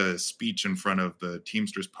like did a speech in front of the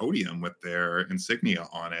Teamsters podium with their insignia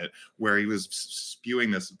on it, where he was spewing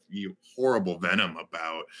this horrible venom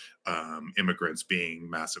about immigrants being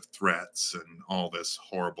massive threats and all this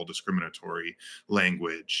horrible discriminatory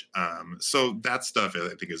language. So that stuff I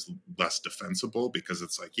think is less defensible, because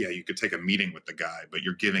it's like, yeah, you could take a meeting with the guy, but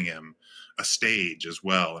you're giving him a stage as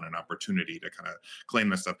well and an opportunity to kind of claim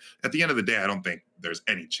this stuff. At the end of the day, I don't think there's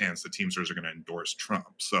any chance the Teamsters are going to endorse Trump.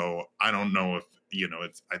 So I don't know if, you know,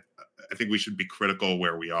 I think we should be critical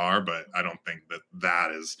where we are, but I don't think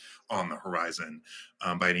that is on the horizon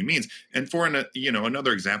by any means. And for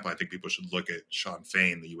another example, I think people should look at Sean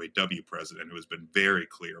Fain, the UAW president, who has been very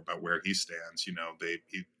clear about where he stands. You know,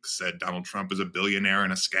 he said Donald Trump is a billionaire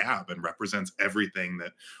and a scab and represents everything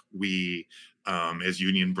that we as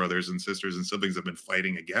union brothers and sisters and siblings have been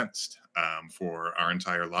fighting against for our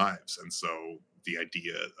entire lives. And so the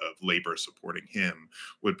idea of labor supporting him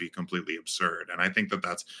would be completely absurd. And I think that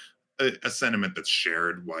that's a sentiment that's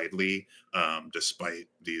shared widely, despite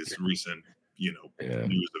these recent,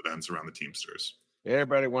 news events around the Teamsters.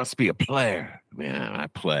 Everybody wants to be a player. Man, I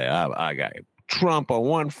play. I got Trump on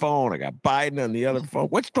one phone. I got Biden on the other phone.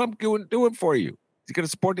 What's Trump doing for you? Is he going to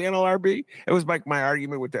support the NLRB? It was like my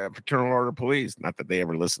argument with the Fraternal Order of Police. Not that they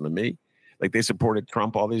ever listened to me. Like they supported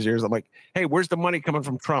Trump all these years. I'm like, hey, where's the money coming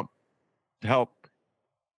from Trump to help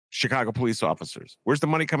Chicago police officers? Where's the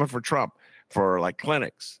money coming for Trump for like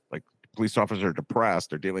clinics? Like police officers are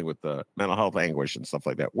depressed. They're dealing with the mental health anguish and stuff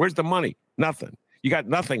like that. Where's the money? Nothing. You got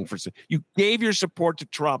nothing you gave your support to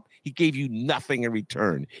Trump. He gave you nothing in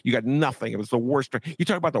return. You got nothing. It was the worst. You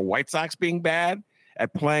talk about the White Sox being bad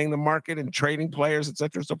at playing the market and trading players, et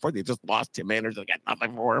cetera, and so forth. They just lost Tim Anderson. They got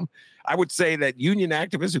nothing for him. I would say that union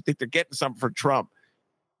activists who think they're getting something for Trump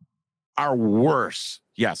are worse.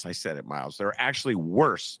 Yes, I said it, Miles. They're actually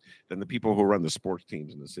worse than the people who run the sports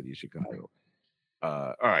teams in the city of Chicago.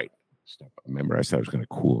 All right. Stop. Remember, I said I was going to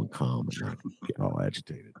cool and calm and not get all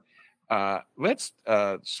agitated. Let's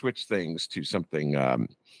switch things to something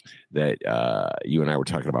that you and I were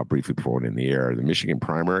talking about briefly before it in the air, the Michigan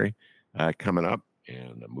primary coming up,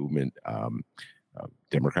 and the movement of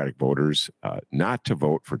Democratic voters not to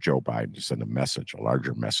vote for Joe Biden, to send a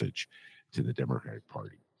larger message to the Democratic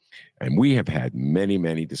Party. And we have had many,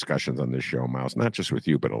 many discussions on this show, Miles, not just with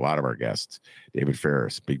you, but a lot of our guests. David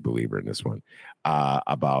Ferris, big believer in this one,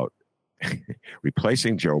 about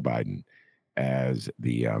replacing Joe Biden as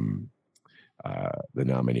the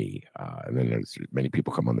nominee. And then there's many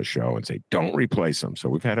people come on the show and say, don't replace him. So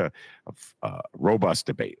we've had a robust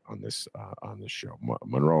debate on this show.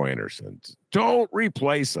 Monroe Anderson, don't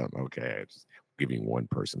replace him. Okay. Just giving one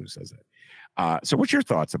person who says that. So what's your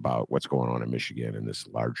thoughts about what's going on in Michigan and this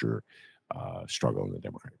larger struggle in the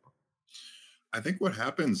Democratic Party? I think what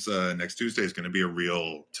happens next Tuesday is going to be a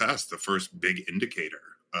real test, the first big indicator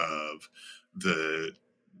of the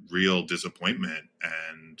real disappointment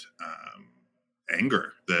and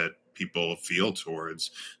anger that people feel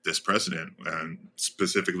towards this president, and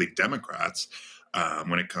specifically Democrats,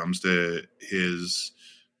 when it comes to his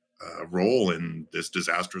role in this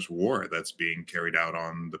disastrous war that's being carried out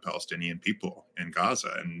on the Palestinian people in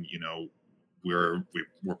Gaza. And, we're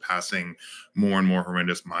passing more and more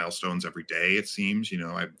horrendous milestones every day, it seems.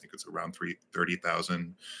 I think it's around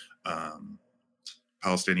 30,000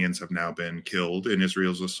 Palestinians have now been killed in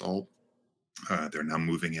Israel's assault. They're now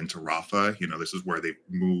moving into Rafah. This is where they've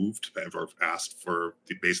moved or asked for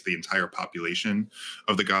basically the entire population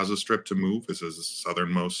of the Gaza Strip to move. This is the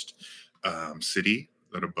southernmost city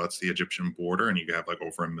that abuts the Egyptian border, and you have like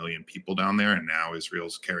over 1 million people down there. And now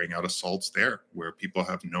Israel's carrying out assaults there where people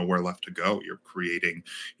have nowhere left to go. You're creating,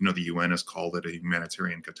 the UN has called it a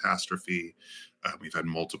humanitarian catastrophe. We've had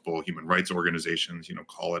multiple human rights organizations,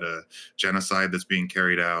 call it a genocide that's being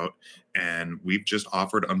carried out. And we've just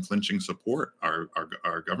offered unflinching support.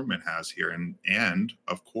 Our government has here. And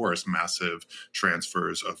of course, massive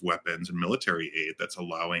transfers of weapons and military aid that's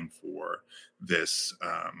allowing for this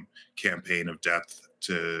campaign of death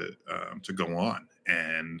to go on.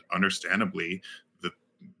 And understandably, the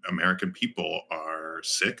American people are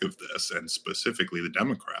sick of this, and specifically the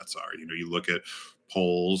Democrats are. You look at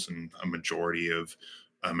polls, and a majority of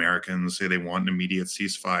Americans say they want an immediate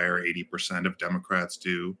ceasefire. 80% of Democrats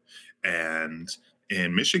do. And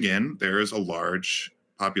in Michigan, there is a large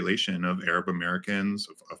population of Arab Americans,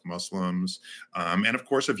 of Muslims, and of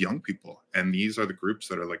course of young people. And these are the groups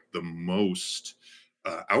that are like the most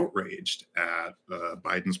outraged at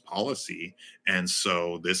Biden's policy. And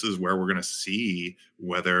so this is where we're going to see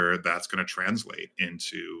whether that's going to translate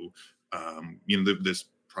into, this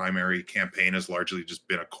primary campaign has largely just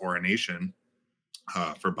been a coronation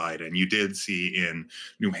for Biden. You did see in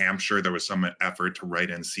New Hampshire, there was some effort to write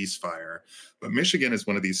in ceasefire, but Michigan is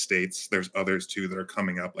one of these states. There's others too that are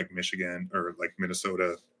coming up, like Michigan or like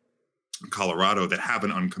Minnesota, Colorado, that have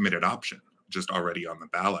an uncommitted option just already on the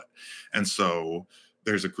ballot. And so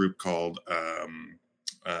there's a group called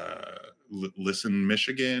Listen to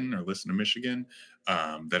Michigan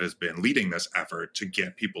that has been leading this effort to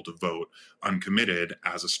get people to vote uncommitted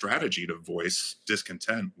as a strategy to voice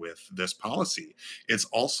discontent with this policy. It's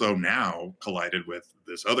also now collided with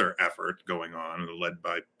this other effort going on, led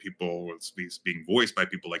by people, it's being voiced by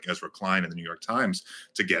people like Ezra Klein in the New York Times,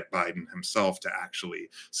 to get Biden himself to actually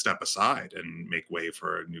step aside and make way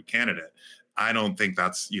for a new candidate. I don't think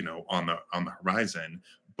that's, on the horizon,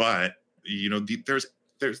 but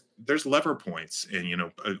there's lever points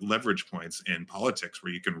and leverage points in politics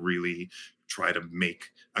where you can really try to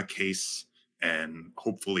make a case and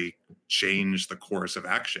hopefully change the course of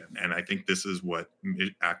action. And I think this is what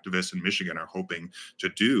activists in Michigan are hoping to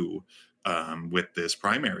do with this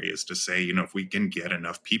primary is to say, if we can get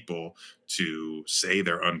enough people to say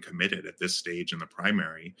they're uncommitted at this stage in the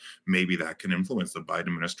primary, maybe that can influence the Biden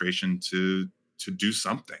administration to do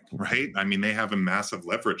something, right? I mean, they have a massive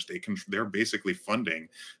leverage. They're basically funding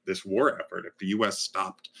this war effort. If the U.S.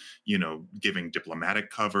 stopped, giving diplomatic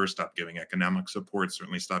cover, stopped giving economic support,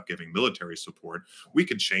 certainly stopped giving military support, we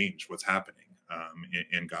could change what's happening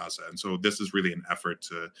in Gaza. And so this is really an effort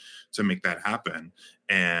to make that happen.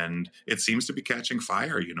 And it seems to be catching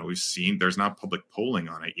fire. We've seen there's not public polling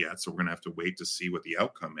on it yet, so we're going to have to wait to see what the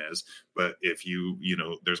outcome is. But if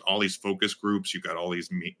there's all these focus groups, you've got all these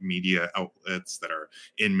media outlets that are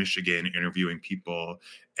in Michigan interviewing people,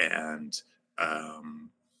 and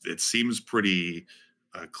it seems pretty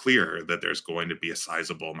clear that there's going to be a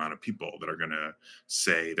sizable amount of people that are going to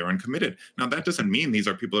say they're uncommitted. Now, that doesn't mean these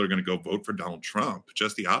are people that are going to go vote for Donald Trump.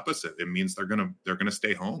 Just the opposite. It means they're going to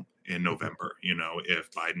stay home in November,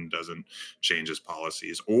 if Biden doesn't change his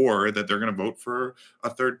policies, or that they're going to vote for a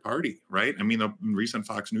third party, right? I mean, the recent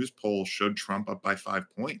Fox News poll showed Trump up by 5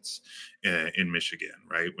 points in Michigan,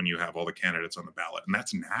 right? When you have all the candidates on the ballot, and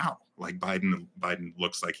that's now. Like Biden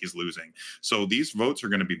looks like he's losing. So these votes are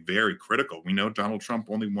going to be very critical. We know Donald Trump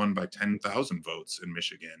only won by 10,000 votes in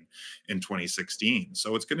Michigan in 2016.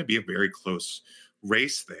 So it's going to be a very close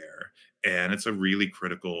race there. And it's a really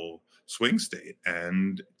critical swing state.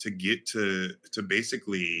 And to get to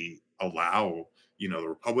basically allow the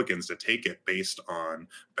Republicans to take it based on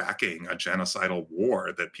backing a genocidal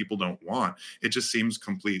war that people don't want, it just seems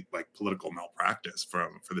complete political malpractice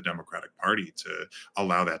for the Democratic Party to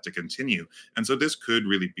allow that to continue. And so this could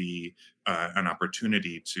really be an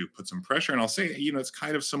opportunity to put some pressure. And I'll say, it's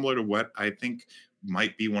kind of similar to what I think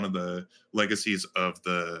might be one of the legacies of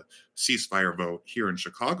the ceasefire vote here in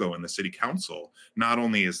Chicago in the city council. Not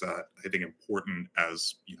only is that, I think, important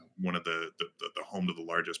as one of the home to the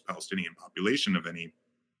largest Palestinian population of any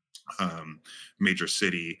major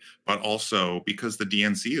city, but also because the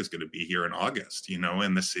DNC is going to be here in August,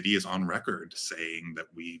 and the city is on record saying that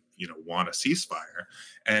we, want a ceasefire,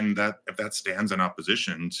 and that if that stands in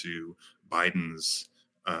opposition to Biden's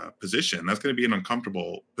position, that's going to be an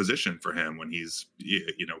uncomfortable position for him when he's,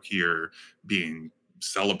 here being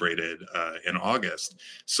celebrated in August.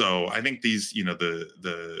 So I think these,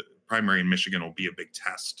 the primary in Michigan will be a big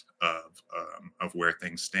test of where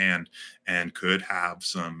things stand and could have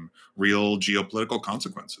some real geopolitical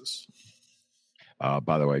consequences.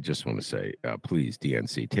 By the way, I just want to say, please,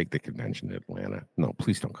 DNC, take the convention to Atlanta. No,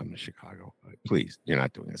 please don't come to Chicago. Please, you're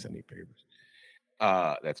not doing us any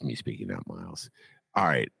favors. That's me speaking, not Miles. All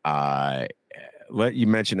right. Let you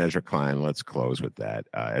mention Ezra Klein. Let's close with that.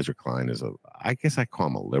 Ezra Klein is I guess I call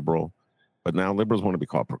him a liberal, but now liberals want to be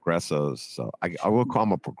called progressives. So I will call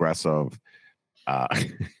him a progressive.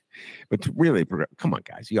 But really, come on,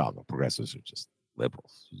 guys. You all know progressives are just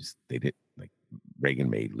liberals. They did Reagan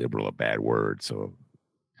made liberal a bad word. So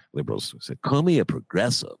liberals said, call me a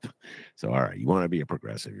progressive. So, all right, you want to be a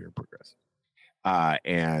progressive, you're a progressive.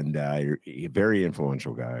 And you're a very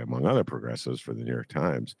influential guy among other progressives for the New York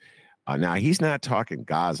Times. Now, he's not talking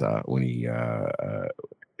Gaza when he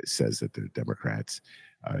says that the Democrats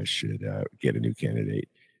should get a new candidate.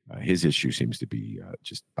 His issue seems to be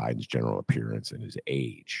just Biden's general appearance and his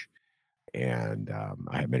age. And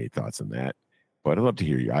I have many thoughts on that. But I'd love to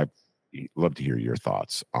hear you. I'd love to hear your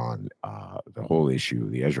thoughts on the whole issue,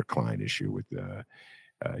 the Ezra Klein issue with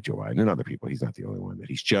Joe Biden and other people. He's not the only one, that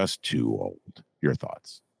he's just too old. Your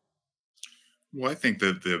thoughts? Well, I think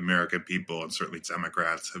that the American people and certainly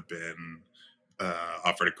Democrats have been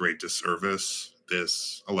offered a great disservice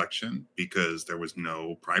this election because there was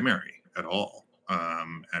no primary at all.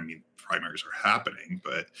 I mean, primaries are happening,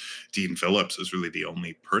 but Dean Phillips is really the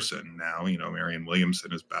only person now. Marianne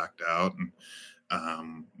Williamson has backed out,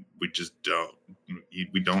 and we just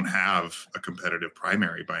don't have a competitive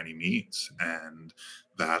primary by any means, and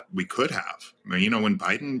that we could have. When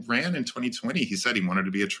Biden ran in 2020, he said he wanted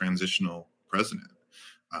to be a transitional president,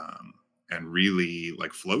 and really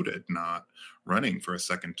floated not running for a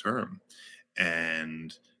second term.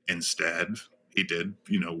 And instead he did,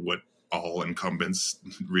 what all incumbents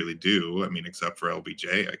really do. I mean, except for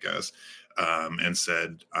LBJ, I guess, and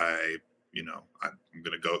said, I'm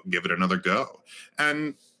going to go give it another go.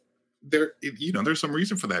 And there's some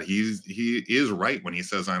reason for that. He is right when he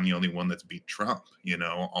says I'm the only one that's beat Trump.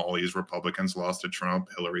 All these Republicans lost to Trump.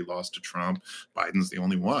 Hillary lost to Trump. Biden's the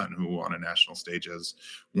only one who on a national stage has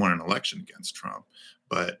won an election against Trump.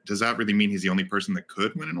 But does that really mean he's the only person that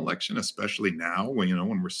could win an election, especially now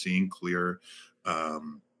when we're seeing clear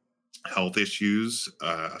health issues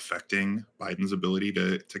affecting Biden's ability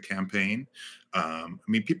to campaign. I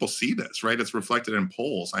mean, people see this, right? It's reflected in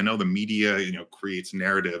polls. I know the media, creates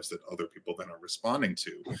narratives that other people then are responding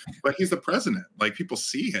to, but he's the president. Like, people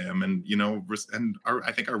see him, and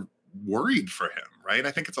I think are worried for him, right?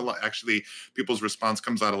 I think it's a lot. Actually, people's response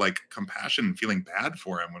comes out of like compassion and feeling bad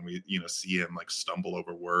for him when we, see him like stumble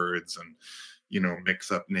over words and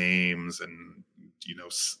mix up names and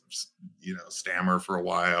stammer for a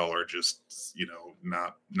while, or just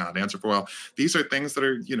not answer for a while. These are things that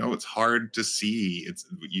are it's hard to see. It's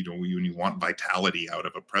when you want vitality out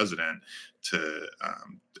of a president to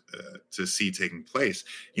see taking place.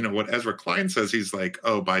 What Ezra Klein says, he's like,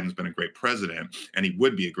 oh, Biden's been a great president, and he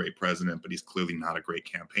would be a great president, but he's clearly not a great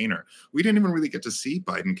campaigner. We didn't even really get to see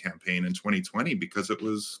Biden campaign in 2020 because it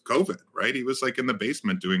was COVID, right? He was like in the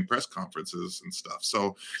basement doing press conferences and stuff.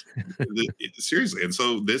 So seriously. And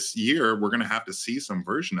so this year we're going to have to see some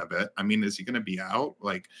version of it. I mean, is he going to be out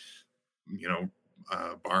like,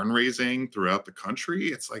 barn raising throughout the country?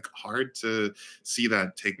 It's like hard to see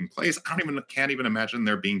that taking place. Can't even imagine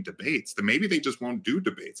there being debates. Then maybe they just won't do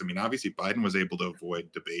debates. I mean, obviously Biden was able to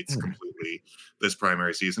avoid debates completely this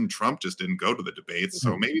primary season. Trump just didn't go to the debates.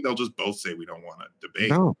 So maybe they'll just both say we don't want to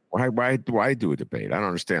debate. No, why do a debate? I don't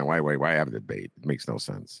understand why have a debate. It makes no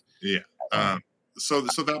sense. Yeah. So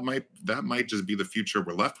that might just be the future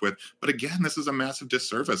we're left with. But again, this is a massive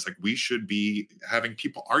disservice. Like, we should be having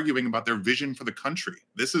people arguing about their vision for the country.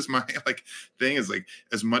 This is my thing is like,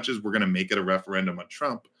 as much as we're going to make it a referendum on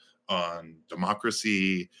Trump, on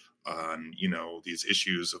democracy, on these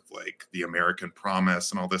issues of like the American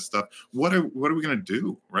promise and all this stuff, what are we going to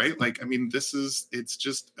do, right? Like, I mean,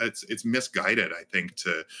 it's misguided, I think,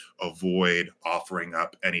 to avoid offering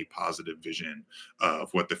up any positive vision of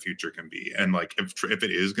what the future can be. And like, if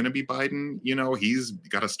it is going to be Biden, he's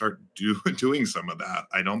got to start doing some of that.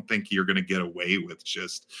 I don't think you're going to get away with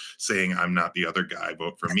just saying, I'm not the other guy,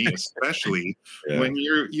 vote for me, especially when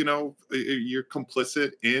you're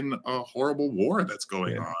complicit in a horrible war that's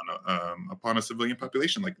going on upon a civilian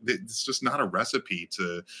population. Like, it's just not a recipe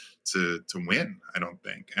to win, I don't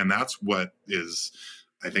think. And that's what is,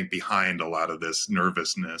 I think, behind a lot of this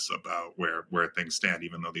nervousness about where things stand,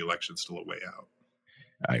 even though the election's still a way out.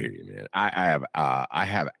 I hear you, man. I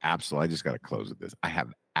have absolutely, I just got to close with this. I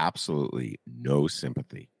have absolutely no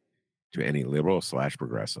sympathy to any liberal /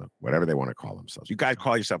 progressive, whatever they want to call themselves. You guys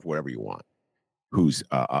call yourself whatever you want, who's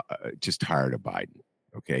just tired of Biden.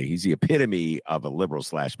 Okay, he's the epitome of a liberal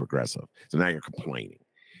 / progressive. So now you're complaining,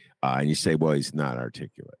 and you say, "Well, he's not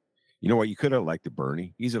articulate." You know what? You could have elected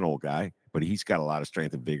Bernie. He's an old guy, but he's got a lot of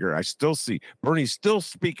strength and vigor. I still see Bernie's still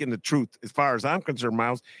speaking the truth, as far as I'm concerned.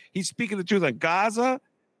 Miles, he's speaking the truth on Gaza.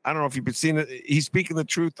 I don't know if you've been seeing it. He's speaking the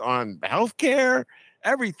truth on healthcare,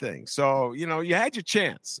 everything. So you had your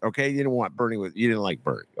chance. Okay, you didn't want Bernie. You didn't like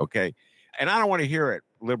Bernie. Okay, and I don't want to hear it,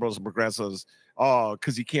 liberals and progressives. Oh,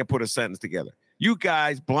 because he can't put a sentence together. You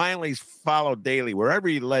guys blindly follow Daley wherever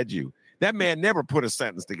he led you. That man never put a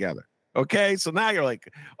sentence together. Okay, so now you're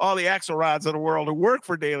like, all the Axelrods in the world who work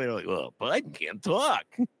for Daley are like, well, Biden can't talk.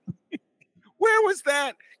 Where was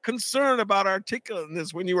that concern about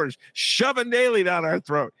articulateness when you were shoving Daley down our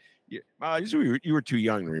throat? You were too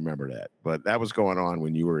young to remember that, but that was going on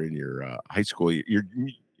when you were in your high school, your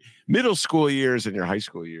middle school years and your high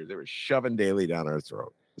school years. They were shoving Daley down our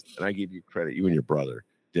throat. And I give you credit. You and your brother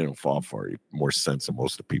didn't fall for it. More sense than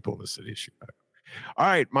most of the people in the city of Chicago. All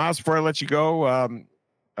right, Miles, before I let you go,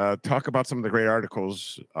 talk about some of the great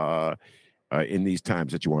articles in these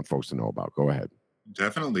times that you want folks to know about. Go ahead.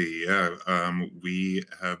 Definitely, yeah. We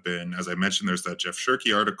have been, as I mentioned, there's that Jeff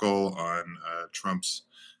Shirkey article on Trump's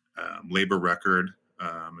labor record.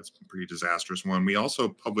 It's a pretty disastrous one. We also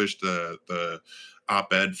published the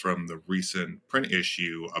op-ed from the recent print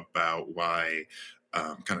issue about why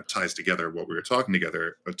kind of ties together what we were talking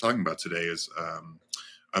about today is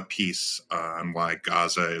a piece on why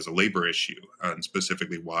Gaza is a labor issue, and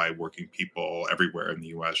specifically why working people everywhere in the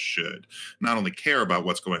U.S. should not only care about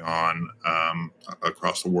what's going on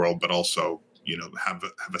across the world, but also have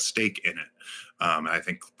a stake in it. And I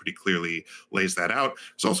think pretty clearly lays that out.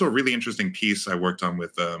 It's also a really interesting piece I worked on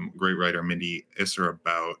with great writer Mindy Isser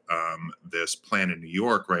about this plan in New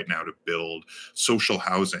York right now to build social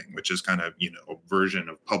housing, which is kind of, a version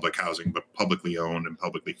of public housing, but publicly owned and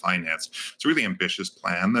publicly financed. It's a really ambitious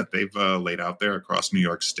plan that they've laid out there across New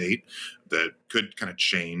York State that could kind of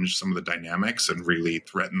change some of the dynamics and really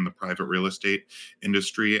threaten the private real estate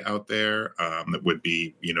industry out there, that would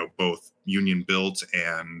be, both union built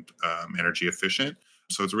and energy efficient.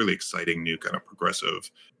 So it's a really exciting new kind of progressive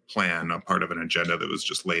plan, a part of an agenda that was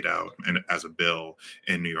just laid out and as a bill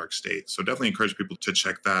in New York State. So definitely encourage people to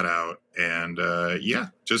check that out. And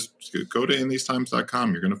just go to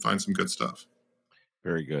inthesetimes.com. You're going to find some good stuff.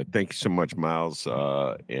 Very good. Thank you so much, Miles,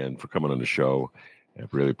 and for coming on the show. I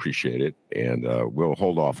really appreciate it. And we'll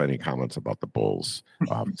hold off any comments about the Bulls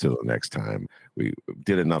until the next time. We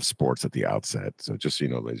did enough sports at the outset. So just so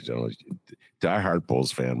you know, ladies and gentlemen, diehard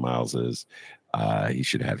Bulls fan Miles is. He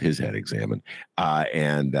should have his head examined.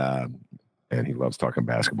 And he loves talking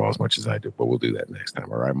basketball as much as I do. But we'll do that next time.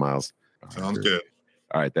 All right, Miles? Sounds good.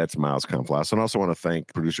 All right, that's Miles Kampf-Lassin. I also want to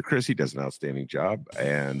thank producer Chris. He does an outstanding job.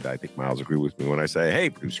 And I think Miles agreed with me when I say, hey,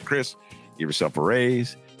 producer Chris, give yourself a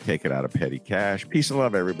raise. Take it out of petty cash. Peace and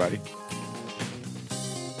love, everybody.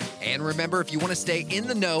 And remember, if you want to stay in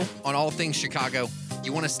the know on all things Chicago,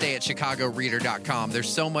 you want to stay at chicagoreader.com.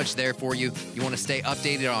 There's so much there for you. You want to stay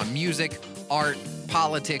updated on music, art,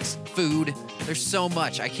 politics, food. There's so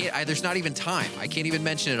much. There's not even time. I can't even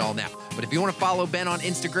mention it all now. But if you want to follow Ben on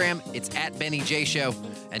Instagram, it's at Benny J Show.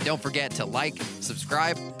 And don't forget to like,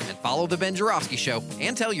 subscribe, and follow The Ben Joravsky Show.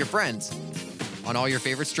 And tell your friends on all your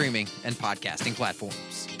favorite streaming and podcasting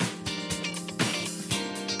platforms.